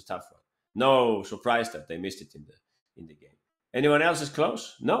sure. This is a tough one. No surprise that they missed it in the game. Anyone else is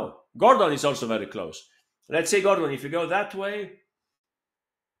close? No. Gordon is also very close. Let's see, Gordon, if you go that way.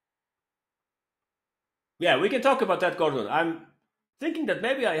 Yeah, we can talk about that, Gordon. I'm thinking that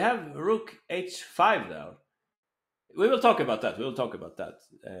maybe I have rook h5 there. We will talk about that.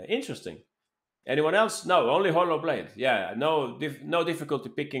 Interesting. Anyone else? No, only Hollow Blade. Yeah, no difficulty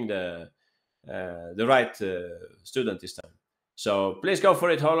picking the right student this time. So please go for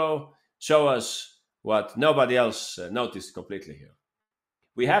it, Hollow. Show us what nobody else noticed completely here.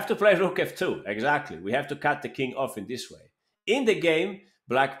 We have to play rook f2. Exactly. We have to cut the king off in this way. In the game,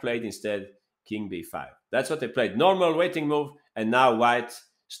 black played instead king b5. That's what they played. Normal waiting move. And now white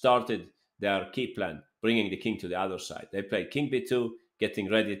started their key plan, bringing the king to the other side. They played king b2, getting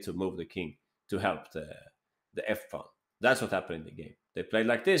ready to move the king to help the f pawn. That's what happened in the game. They played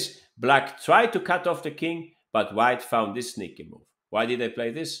like this. Black tried to cut off the king, but white found this sneaky move. Why did they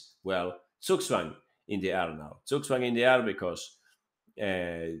play this? Well, Zugzwang in the air now. Zugzwang in the air because,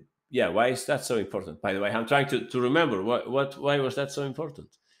 yeah, why is that so important? By the way, I'm trying to remember why was that so important?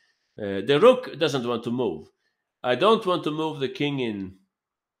 The rook doesn't want to move. I don't want to move the king in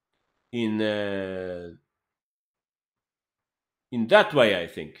in that way. I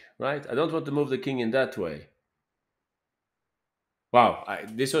think, right? I don't want to move the king in that way. Wow,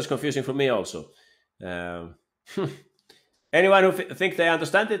 this was confusing for me also. Um, anyone who think they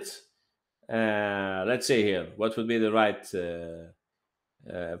understand it? Let's see here. What would be the right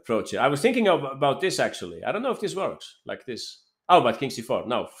approach here? I was thinking about this actually. I don't know if this works like this. Oh, but king c4.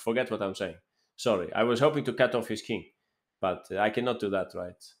 No, forget what I'm saying. Sorry, I was hoping to cut off his king, but I cannot do that,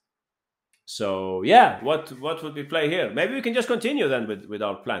 right? So yeah, what would we play here? Maybe we can just continue then with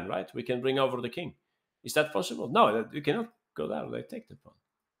our plan, right? We can bring over the king. Is that possible? No, we cannot go there. They take the pawn.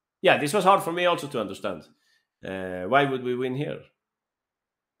 Yeah, this was hard for me also to understand. Why would we win here?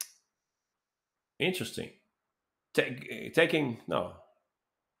 Interesting. Taking no.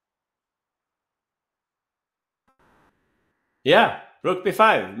 Yeah, rook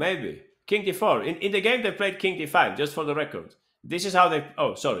b5 maybe. King d4. In the game they played king d5. Just for the record, this is how they.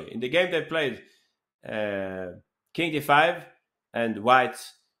 Oh, sorry. In the game they played king d5, and white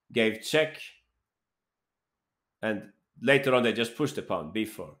gave check, and later on they just pushed the pawn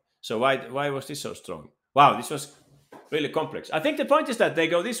b4. So why was this so strong? Wow, this was really complex. I think the point is that they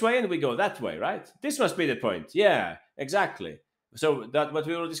go this way and we go that way, right? This must be the point. Yeah, exactly. So that what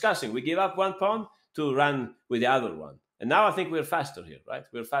we were discussing. We give up one pawn to run with the other one. And now I think we're faster here, right?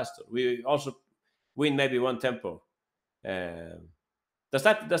 We're faster. We also win maybe one tempo. Does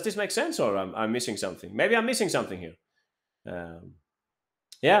this make sense, or I'm missing something? Maybe I'm missing something here. Um,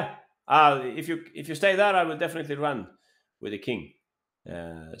 yeah. If you stay there, I will definitely run with the king.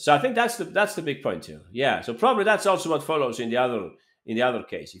 So I think that's the big point here. Yeah. So probably that's also what follows in the other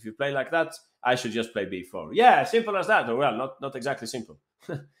case. If you play like that, I should just play b4. Yeah, simple as that. Or well, not exactly simple,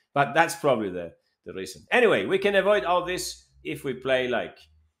 but that's probably the reason. Anyway, we can avoid all this if we play like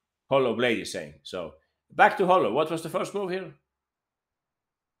Hollow Blade is saying. So back to Hollow. What was the first move here?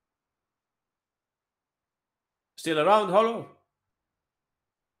 Still around, Hollow?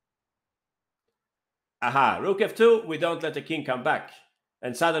 Aha, rook f2, we don't let the king come back.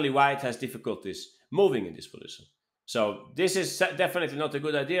 And suddenly white has difficulties moving in this position. So this is definitely not a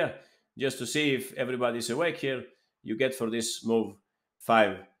good idea. Just to see if everybody's awake here, you get for this move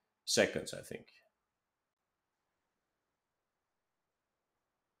 5 seconds, I think.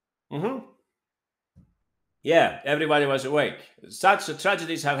 Mm-hmm. Yeah, everybody was awake. Such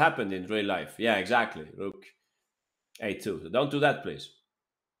tragedies have happened in real life. Yeah, exactly. Rook a2. So don't do that, please.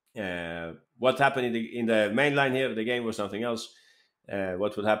 What happened in the main line here? The game was something else.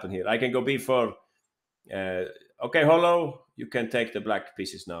 What would happen here? I can go b4. Okay, Hollow, you can take the black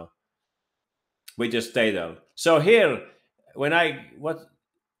pieces now. We just stay there. So here, when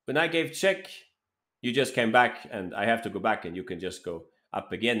I gave check, you just came back, and I have to go back, and you can just go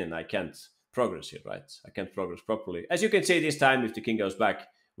up again, and I can't progress here, right? I can't progress properly. As you can see, this time, if the king goes back,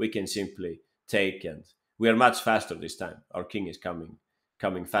 we can simply take, and we are much faster this time. Our king is coming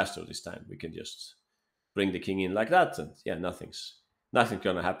faster this time. We can just bring the king in like that, and yeah, nothing's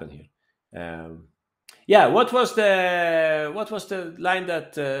gonna happen here. Yeah, what was the line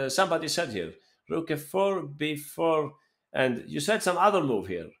that somebody said here? Rook f4, b4, and you said some other move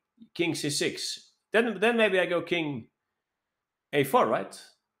here, king c6. Then maybe I go king a4, right?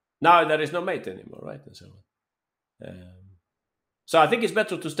 Now there is no mate anymore, right? And so on. So I think it's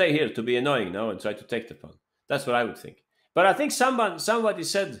better to stay here to be annoying now and try to take the pawn. That's what I would think. But I think somebody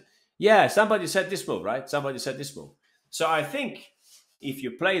said, yeah, somebody said this move, right? Somebody said this move. So I think if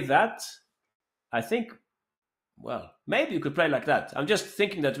you play that, I think, well, maybe you could play like that. I'm just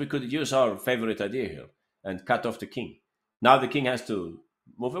thinking that we could use our favorite idea here and cut off the king. Now the king has to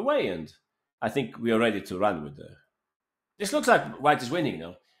move away, and I think we are ready to run with the... This looks like white is winning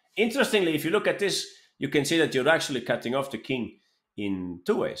now. Interestingly, if you look at this, you can see that you're actually cutting off the king in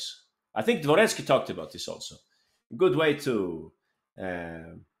 2 ways. I think Dvoretsky talked about this also. Good way to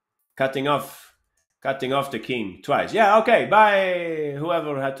cutting off the king twice. Yeah, okay, bye,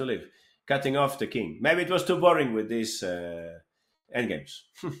 whoever had to leave. Cutting off the king. Maybe it was too boring with these endgames.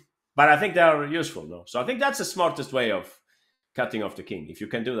 But I think they are useful, no? So I think that's the smartest way of cutting off the king, if you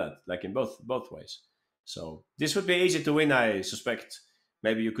can do that, like in both ways. So this would be easy to win, I suspect.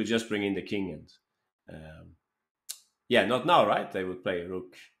 Maybe you could just bring in the king and... yeah, not now, right? They would play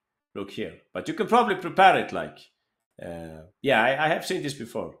rook here. But you can probably prepare it like... yeah, I have seen this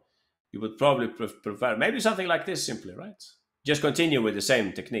before. You would probably prepare maybe something like this simply, right? Just continue with the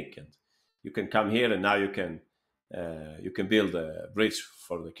same technique, and you can come here, and now you can you can build a bridge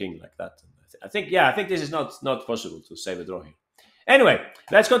for the king like that. I think this is not possible to save a draw here. Anyway,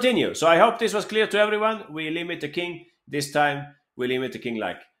 let's continue. So I hope this was clear to everyone. We limit the king this time. We limit the king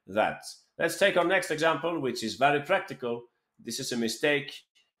like that. Let's take our next example, which is very practical. This is a mistake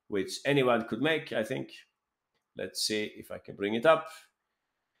which anyone could make, I think. Let's see if I can bring it up.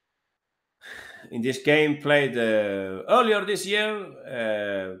 In this game played earlier this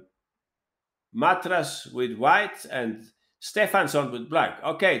year, Matras with white and Stefansson with black.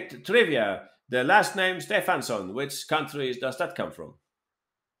 Okay, trivia. The last name Stefansson, which country does that come from?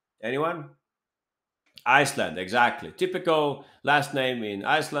 Anyone? Iceland, exactly. Typical last name in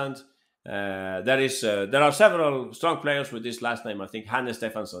Iceland. There are several strong players with this last name. I think Hannes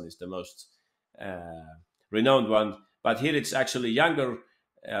Stefansson is the most renowned one. But here it's actually younger,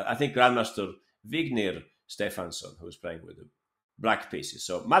 I think Grandmaster Vignir Stefansson, who's playing with the black pieces.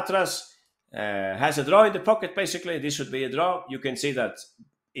 So Matras has a draw in the pocket, basically. This should be a draw. You can see that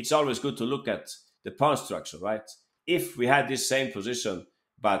it's always good to look at the pawn structure, right? If we had this same position,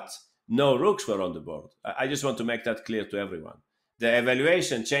 but no rooks were on the board, I just want to make that clear to everyone. The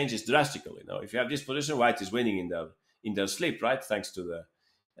evaluation changes drastically. Now, if you have this position, white is winning in their sleep, right? Thanks to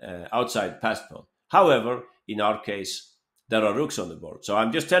the outside passed pawn. However, in our case, there are rooks on the board. So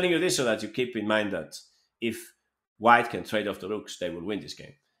I'm just telling you this so that you keep in mind that if white can trade off the rooks, they will win this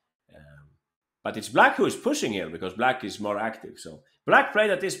game. But it's black who is pushing here because black is more active. So black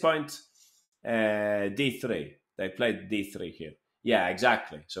played at this point d3. They played d3 here. Yeah,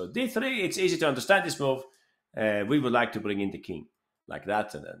 exactly. So d3, it's easy to understand this move. We would like to bring in the king like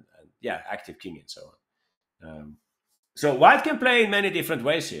that, and yeah, active king and so on. So white can play in many different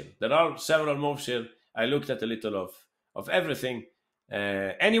ways here. There are several moves here. I looked at a little of everything.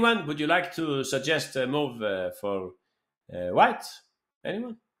 Anyone, would you like to suggest a move for white?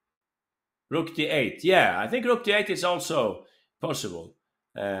 Anyone? Rook d8. Yeah, I think rook d8 is also possible.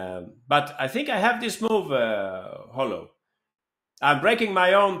 But I think I have this move hollow. I'm breaking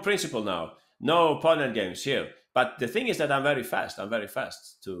my own principle now. No pawn endgames here. But the thing is that I'm very fast. I'm very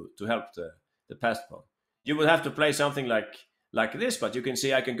fast to help the passed pawn. You would have to play something like this, but you can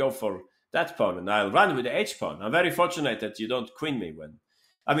see I can go for that pawn and I'll run with the h pawn. I'm very fortunate that you don't queen me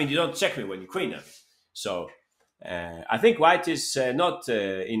you don't check me when you queen at me. So I think white is not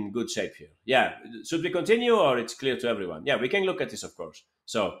in good shape here. Yeah, should we continue or it's clear to everyone? Yeah, we can look at this, of course.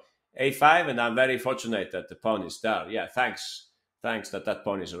 So a5, and I'm very fortunate that the pawn is there. Yeah, thanks that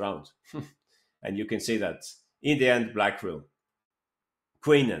pawn is around. And you can see that in the end, black will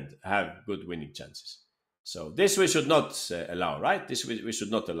queen and have good winning chances. So this we should not allow, right? This we should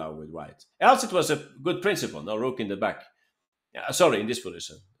not allow with white. Else it was a good principle, no rook in the back. Sorry, in this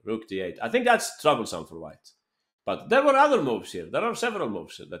position, rook d8. I think that's troublesome for white. But there were other moves here. There are several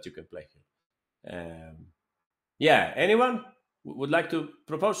moves that you can play here. Yeah, anyone would like to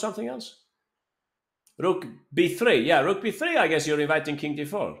propose something else? Rook b3. Yeah, rook b3, I guess you're inviting king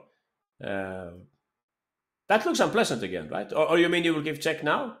d4. That looks unpleasant again, right? Or you mean you will give check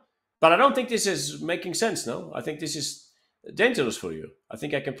now? But I don't think this is making sense, no? I think this is dangerous for you. I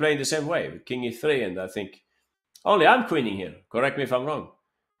think I can play in the same way with king e3, and I think only I'm queening here. Correct me if I'm wrong.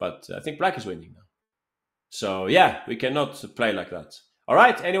 But I think black is winning now. So yeah, we cannot play like that. All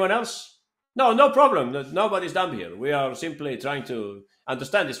right, anyone else? No problem. Nobody's dumb here. We are simply trying to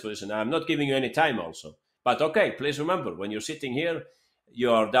understand this position. I'm not giving you any time also. But okay, please remember, when you're sitting here,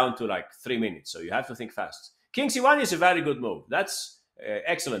 you are down to like 3 minutes. So you have to think fast. King c1 is a very good move. That's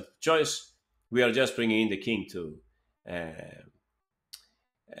excellent choice. We are just bringing in the king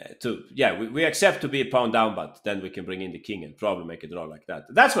we accept to be a pawn down, but then we can bring in the king and probably make a draw like that.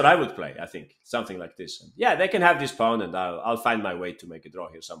 That's what I would play, I think, something like this. And yeah, they can have this pawn, and I'll find my way to make a draw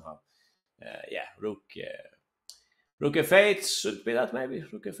here somehow. Rook f8 should be that, maybe.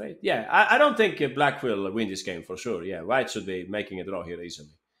 Rook f8. Yeah, I don't think black will win this game for sure. Yeah, white should be making a draw here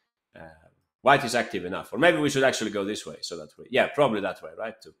easily. White is active enough, or maybe we should actually go this way. So that way, yeah, probably that way,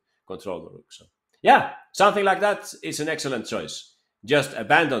 right, to control the rook. So yeah, something like that is an excellent choice. Just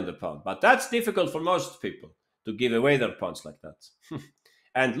abandon the pawn. But that's difficult for most people, to give away their pawns like that.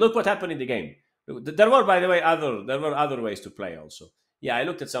 And look what happened in the game. There were, by the way, other ways to play also. Yeah, I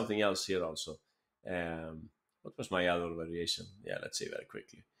looked at something else here also. What was my other variation? Yeah, let's see very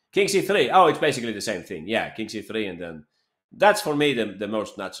quickly. King c3. Oh, it's basically the same thing. Yeah, king c3, and then that's for me the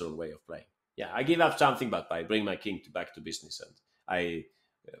most natural way of playing. Yeah, I give up something, but I bring my king back to business, and I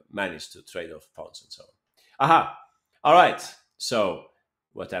manage to trade off pawns and so on. Aha. All right. So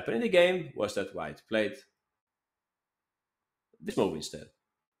what happened in the game was that white played this move instead.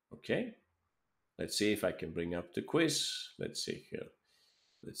 Okay. Let's see if I can bring up the quiz. Let's see here.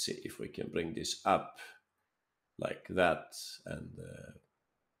 Let's see if we can bring this up like that. And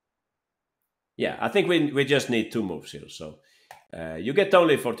yeah, I think we just need 2 moves here. So you get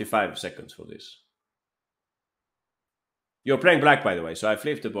only 45 seconds for this. You're playing black, by the way, so I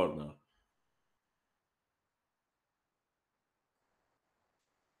flipped the board now.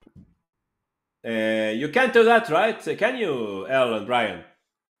 You can't do that, right? Can you, L and Brian?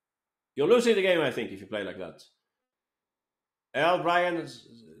 You're losing the game, I think, if you play like that. L, Brian,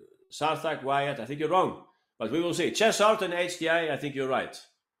 Sarthak, Wyatt, I think you're wrong. But we will see. Chess Art and HDI, I think you're right.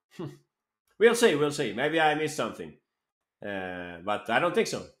 We'll see, we'll see. Maybe I missed something. But I don't think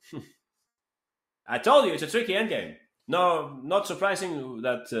so. I told you, it's a tricky endgame. No, not surprising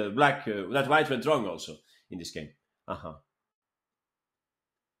that that white went wrong also in this game.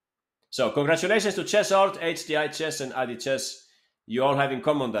 So congratulations to Chess Art, HDI Chess, and Adi Chess. You all have in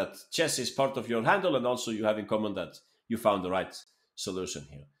common that chess is part of your handle, and also you have in common that you found the right solution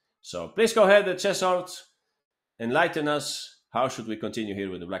here. So please go ahead, Chess Art, enlighten us. How should we continue here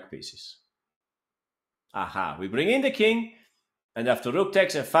with the black pieces? We bring in the king, and after rook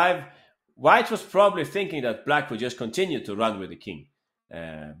takes f5, white was probably thinking that black would just continue to run with the king.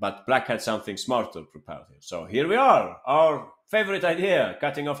 But black had something smarter prepared here. So here we are, our favorite idea,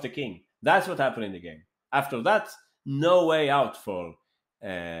 cutting off the king. That's what happened in the game. After that, no way out for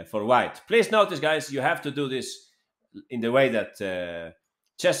white. Please notice, guys, you have to do this in the way that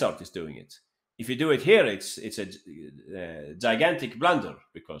Chess Art is doing it. If you do it here, it's a gigantic blunder,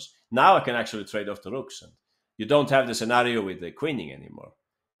 because now I can actually trade off the rooks, and you don't have the scenario with the queening anymore.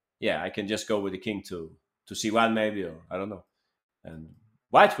 Yeah, I can just go with the king to c1 maybe, or I don't know. And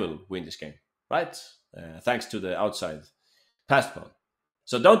white will win this game, right? Thanks to the outside passed pawn.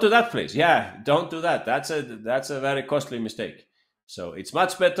 So don't do that, please. Yeah, don't do that. That's a very costly mistake. So it's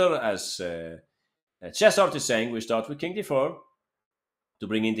much better, as Chess Art is saying, we start with king d4 to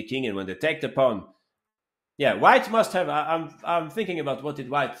bring in the king, and when they take the pawn, yeah, white must have. I'm thinking about what did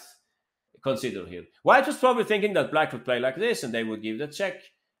white consider here. White was probably thinking that black would play like this, and they would give the check,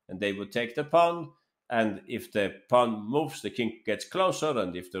 and they would take the pawn. And if the pawn moves, the king gets closer,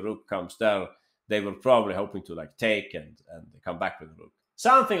 and if the rook comes there, they were probably hoping to like take and come back with the rook.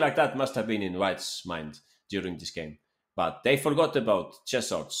 Something like that must have been in white's mind during this game. But they forgot about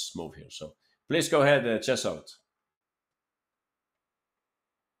Chess Art's move here. So please go ahead, Chess Art.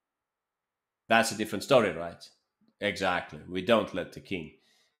 That's a different story, right? Exactly. We don't let the king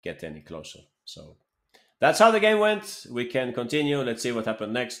get any closer. So that's how the game went. We can continue. Let's see what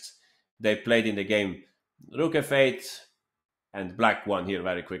happened next. They played in the game rook f8, and black won here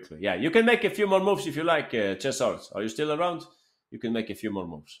very quickly. Yeah, you can make a few more moves if you like, Chess Art. Are you still around? You can make a few more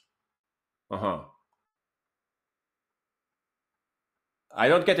moves. I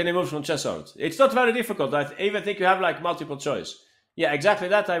don't get any moves from Chess Art. It's not very difficult. I even think you have like multiple choice. Yeah, exactly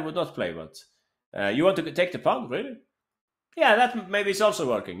that I would not play, but you want to take the pawn, really? Yeah, that maybe is also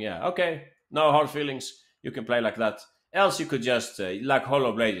working. Yeah, okay. No hard feelings. You can play like that. Else you could just, like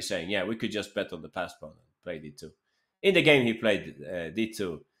Hollow Blade is saying, yeah, we could just bet on the pass pawn and play d2. In the game, he played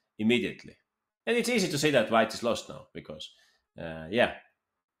d2 immediately. And it's easy to see that white is lost now, because, yeah,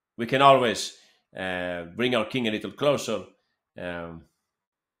 we can always bring our king a little closer.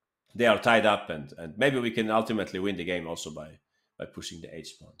 They are tied up, and maybe we can ultimately win the game also by pushing the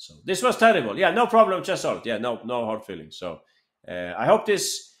h pawn. So this was terrible. Yeah, no problem, Chess Art. Yeah, no hard feelings. So I hope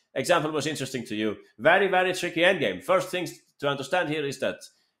this example was interesting to you. Very, very tricky endgame. First things to understand here is that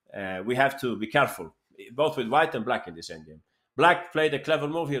we have to be careful, both with white and black in this endgame. Black played a clever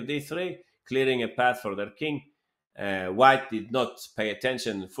move here, d3, clearing a path for their king. White did not pay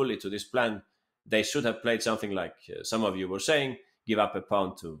attention fully to this plan. They should have played something like some of you were saying, give up a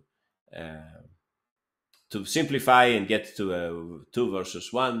pawn to simplify and get to a 2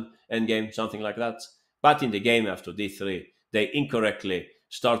 versus 1 endgame, something like that. But in the game after d3, they incorrectly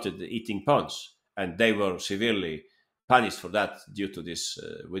started eating pawns, and they were severely punished for that due to this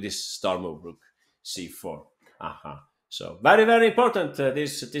with this star move, rook c4. So very, very important,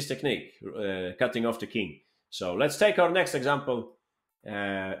 this technique, cutting off the king. So let's take our next example,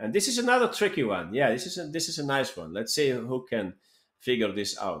 and this is another tricky one. Yeah, this is a nice one. Let's see who can figure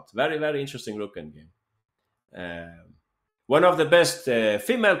this out. Very, very interesting rook endgame. One of the best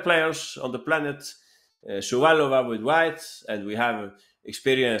female players on the planet, Shuvalova with white, and we have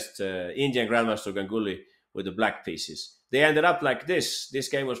experienced Indian Grandmaster Ganguly with the black pieces. They ended up like this. This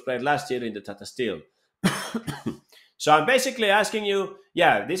game was played last year in the Tata Steel. So I'm basically asking you,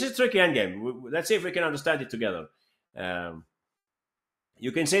 yeah, this is a tricky endgame. Let's see if we can understand it together.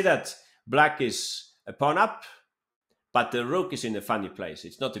 You can see that black is a pawn up, but the rook is in a funny place.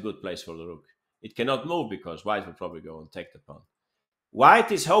 It's not a good place for the rook. It cannot move because white will probably go and take the pawn.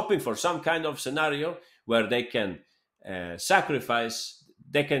 White is hoping for some kind of scenario where they can sacrifice.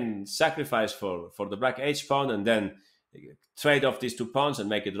 They can sacrifice for the black h pawn and then trade off these 2 pawns and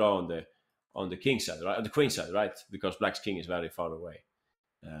make a draw on the king side, right? On the queen side, right? Because black's king is very far away.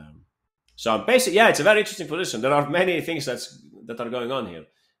 So basically, yeah, it's a very interesting position. There are many things that are going on here.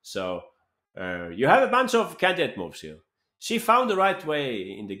 So you have a bunch of candidate moves here. She found the right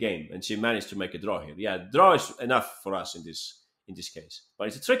way in the game, and she managed to make a draw here. Yeah, draw is enough for us in this case. But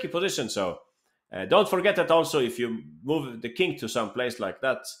it's a tricky position, so don't forget that also if you move the king to some place like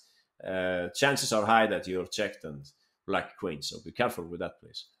that, chances are high that you're checked and black queen. So be careful with that,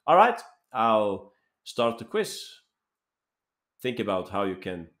 please. All right, I'll start the quiz. Think about how you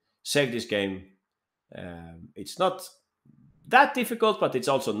can save this game. It's not that difficult, but it's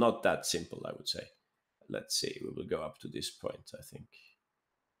also not that simple, I would say. Let's see, we will go up to this point, I think,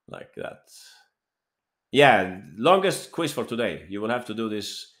 like that. Yeah, longest quiz for today. You will have to do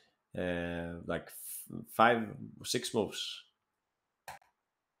this like 5 or 6 moves.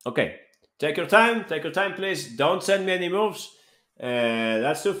 Okay, take your time, please. Don't send me any moves.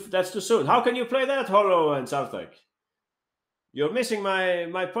 That's too soon. How can you play that, Holo and Sartek? You're missing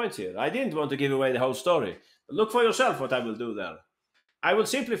my point here. I didn't want to give away the whole story. Look for yourself what I will do there. I will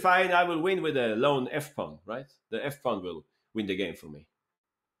simplify and I will win with a lone f-pawn, right? The f-pawn will win the game for me.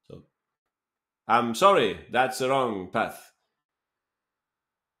 So I'm sorry, that's the wrong path.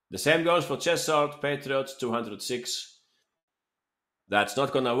 The same goes for Chessart, Patriots, 206. That's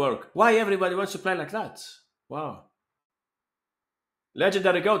not gonna work. Why everybody wants to play like that? Wow.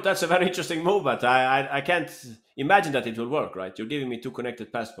 Legendary Goat, that's a very interesting move, but I can't imagine that it will work, right? You're giving me 2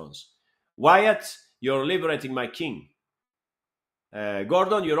 connected pass pawns. Wyatt, you're liberating my king.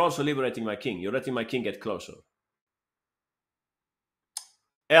 Gordon, you're also liberating my king. You're letting my king get closer.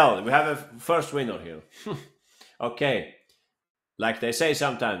 L, we have a first winner here. Okay. Like they say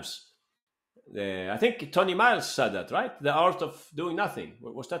sometimes. I think Tony Miles said that, right? The art of doing nothing.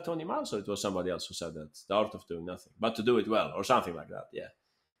 Was that Tony Miles or it was somebody else who said that? The art of doing nothing, but to do it well or something like that. Yeah.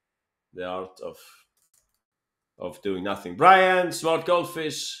 The art of doing nothing. Brian, Smart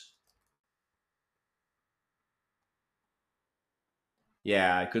Goldfish.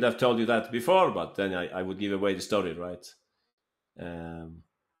 Yeah, I could have told you that before, but then I would give away the story, right?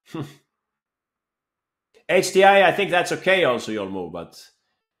 HDI, I think that's okay also, your move,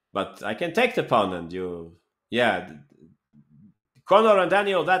 but I can take the pawn and you... Yeah, Connor and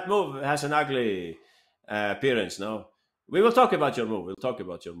Daniel, that move has an ugly appearance, no? We will talk about your move.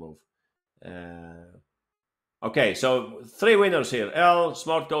 Okay, so 3 winners here. L,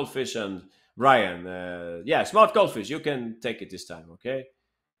 Smart Goldfish, and Ryan. Yeah, Smart Goldfish, you can take it this time, okay?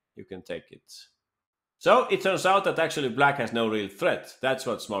 You can take it. So it turns out that actually black has no real threat. That's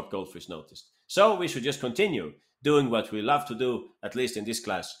what Smart Goldfish noticed. So we should just continue doing what we love to do, at least in this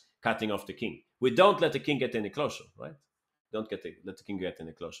class, cutting off the king. We don't let the king get any closer, right? Don't let the king get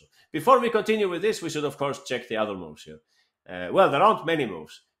any closer. Before we continue with this, we should, of course, check the other moves here. Well, there aren't many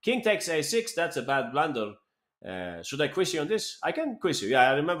moves. King takes a6, that's a bad blunder. Should I quiz you on this? I can quiz you.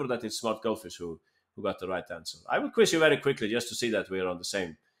 Yeah, I remember that it's Smart Goldfish who got the right answer. I will quiz you very quickly just to see that we're on the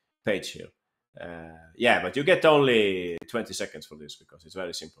same page here. Yeah, but you get only 20 seconds for this because it's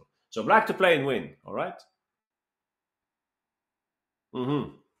very simple. So black to play and win, all right?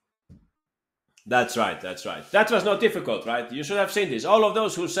 That's right. That was not difficult, right? You should have seen this. All of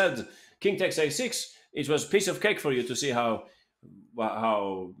those who said king takes a6, it was a piece of cake for you to see how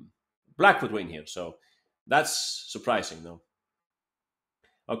black would win here. So that's surprising, no?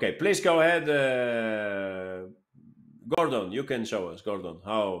 Okay, please go ahead. Gordon, you can show us, Gordon,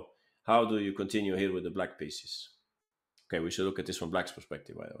 how do you continue here with the black pieces? Okay, we should look at this from black's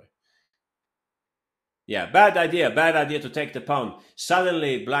perspective, by the way. Yeah, bad idea to take the pawn.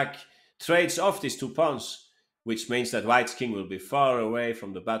 Suddenly, black trades off these 2 pawns, which means that white's king will be far away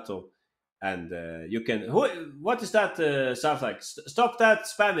from the battle. And you can... What is that, Sarthak? Stop that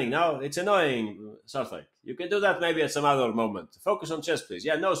spamming now. It's annoying, Sarthak. You can do that maybe at some other moment. Focus on chess, please.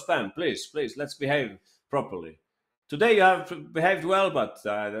 Yeah, no spam, please. Let's behave properly. Today you have behaved well, but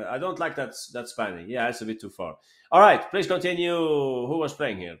I don't like that spamming. Yeah, it's a bit too far. All right, please continue. Who was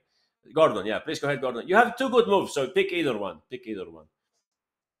playing here? Gordon, yeah, please go ahead, Gordon. You have 2 good moves, so pick either one.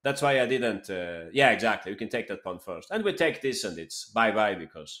 That's why I didn't... yeah, exactly. You can take that pawn first. And we take this, and it's bye-bye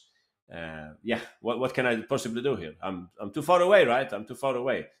because... yeah, what can I possibly do here? I'm too far away, right? I'm too far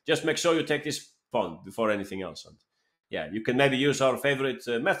away. Just make sure you take this pawn before anything else. And yeah, you can maybe use our favorite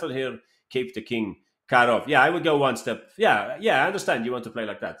method here. Keep the king cut off. Yeah, I would go one step. Yeah, I understand you want to play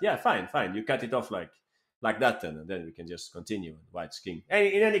like that. Yeah, fine. You cut it off like that then, and then we can just continue. White's king.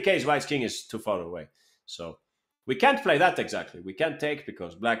 In any case, white's king is too far away. So we can't play that exactly. We can't take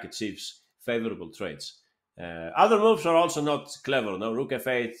because black achieves favorable trades. Other moves are also not clever. No, rook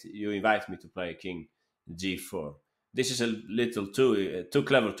f8. You invite me to play king g4. This is a little too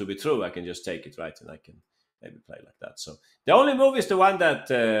clever to be true. I can just take it, right, and I can maybe play like that. So the only move is the one that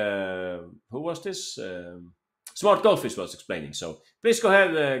who was this? Smart Goldfish was explaining. So please go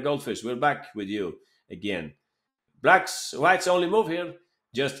ahead, Goldfish. We're back with you again. White's only move here.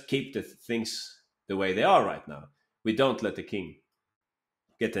 Just keep the things the way they are right now. We don't let the king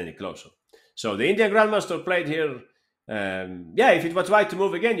get any closer. So the Indian Grandmaster played here. Yeah, if it was white to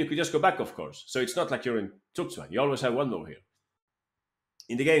move again, you could just go back, of course. So it's not like you're in Zugzwang. You always have one move here.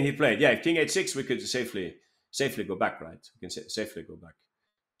 In the game he played, yeah, if king h6, we could safely go back, right? We can safely go back.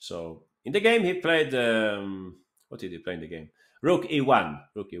 So in the game he played, what did he play in the game? Rook e1,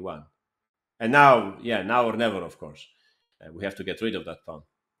 rook e1. And now, yeah, now or never, of course. We have to get rid of that pawn.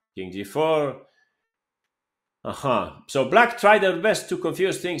 King g4. So black tried their best to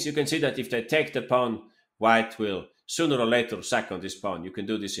confuse things. You can see that if they take the pawn, white will sooner or later sack on this pawn. You can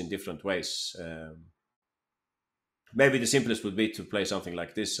do this in different ways. Maybe the simplest would be to play something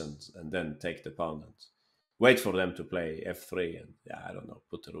like this and then take the pawn and wait for them to play f3 and, yeah, I don't know,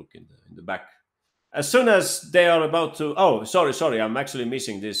 put the rook in the back. As soon as they are about to... Oh, sorry, I'm actually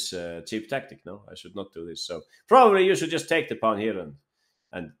missing this cheap tactic. No, I should not do this. So probably you should just take the pawn here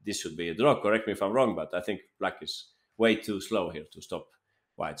and this should be a draw. Correct me if I'm wrong, but I think black is way too slow here to stop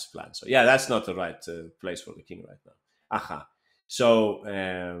white's plan. So yeah, that's not the right place for the king right now. So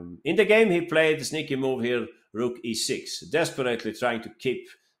in the game he played the sneaky move here, rook e6, desperately trying to keep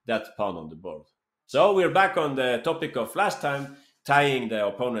that pawn on the board. So we're back on the topic of last time, tying the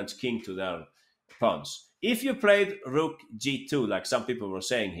opponent's king to their pawns. If you played rook g2, like some people were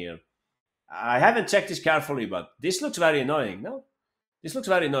saying here, I haven't checked this carefully, but this looks very annoying, no? This looks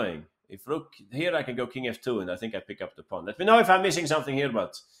very annoying. If rook here, I can go king f2, and I think I pick up the pawn. Let me know if I'm missing something here,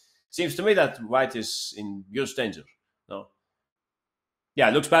 but it seems to me that white is in huge danger. No? Yeah,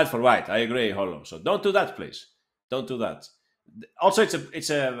 it looks bad for white. I agree, Hollow. So don't do that, please. Don't do that. Also, it's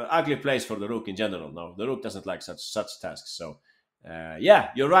a ugly place for the rook in general. No, the rook doesn't like such tasks. So, yeah,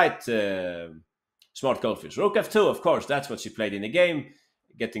 you're right, Smart Goldfish. Rook f2, of course, that's what she played in the game,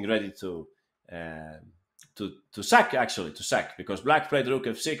 getting ready to sack, actually, because black played rook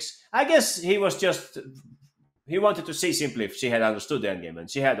f6. I guess he wanted to see simply if she had understood the endgame, and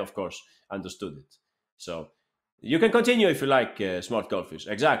she had, of course, understood it. So you can continue if you like, Smart Goldfish.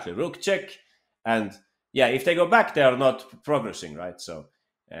 Exactly, rook check, and yeah, if they go back, they are not progressing, right? So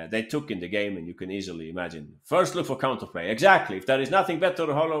they took in the game, and you can easily imagine. First, look for counterplay. Exactly. If there is nothing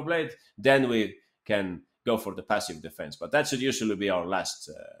better, Hollow Blade, then we can go for the passive defense. But that should usually be our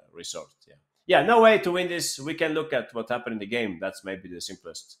last resort. Yeah, no way to win this. We can look at what happened in the game. That's maybe the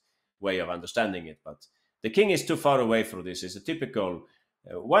simplest way of understanding it. But the king is too far away for this. It's a typical...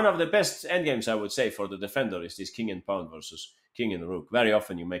 one of the best endgames, I would say, for the defender is this king and pawn versus king and rook. Very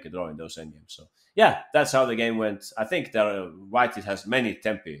often you make a draw in those endgames. So yeah, that's how the game went. I think white has many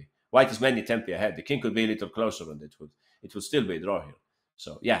tempi. White is many tempi ahead. The king could be a little closer, and it would still be a draw here.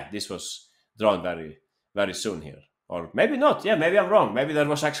 So yeah, this was drawn very, very soon here. Or maybe not. Yeah, maybe I'm wrong. Maybe there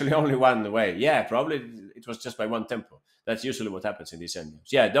was actually only one way. Yeah, probably it was just by one tempo. That's usually what happens in these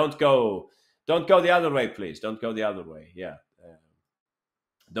endgames. Yeah, don't go the other way, please. Don't go the other way. Yeah,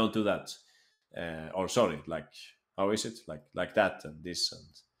 don't do that. Or sorry, like how is it? Like that and this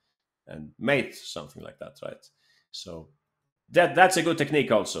and mate, something like that, right? So that's a good technique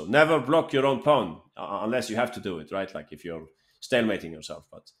also. Never block your own pawn unless you have to do it, right? Like if you're stalemating yourself,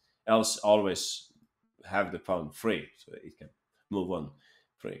 but else always have the pawn free so it can move on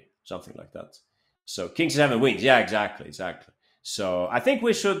free, something like that. So king c7 wins. Yeah, exactly. So I think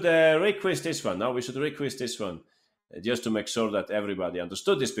we should requiz this one. No, we should requiz this one just to make sure that everybody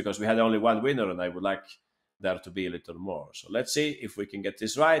understood this, because we had only one winner and I would like there to be a little more. So let's see if we can get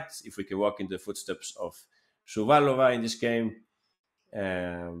this right, if we can walk in the footsteps of Shuvalova in this game.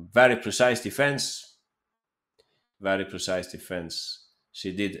 Very precise defense.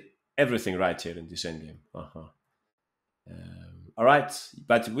 She did everything right here in this endgame. All right,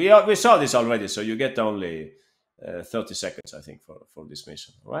 but we saw this already, so you get only 30 seconds, I think, for this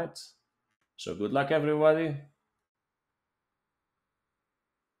mission. All right, so good luck, everybody.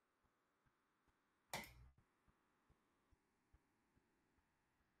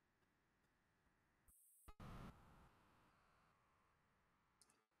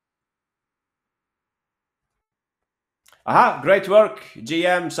 Great work,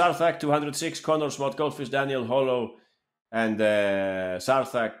 GM, Sarthak 206, Connor, Smart Goldfish, Daniel, Hollow, and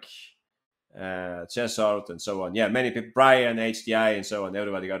Sarthak, Chesart, and so on. Yeah, many people, Brian, HDI, and so on.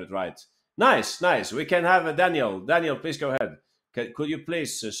 Everybody got it right. Nice. We can have Daniel. Daniel, please go ahead. Could you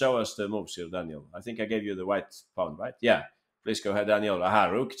please show us the moves here, Daniel? I think I gave you the white pawn, right? Yeah. Please go ahead, Daniel. Aha,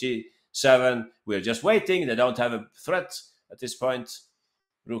 rook g7. We're just waiting. They don't have a threat at this point.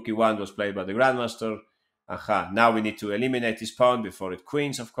 Rook e1 was played by the grandmaster. Aha, now we need to eliminate this pawn before it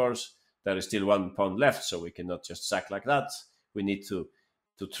queens, of course. There is still one pawn left, so we cannot just sack like that. We need to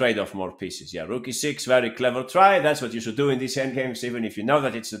trade off more pieces. Yeah, rook e6, very clever try. That's what you should do in these endgames, even if you know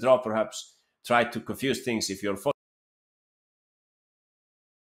that it's a draw, perhaps. Try to confuse things if you're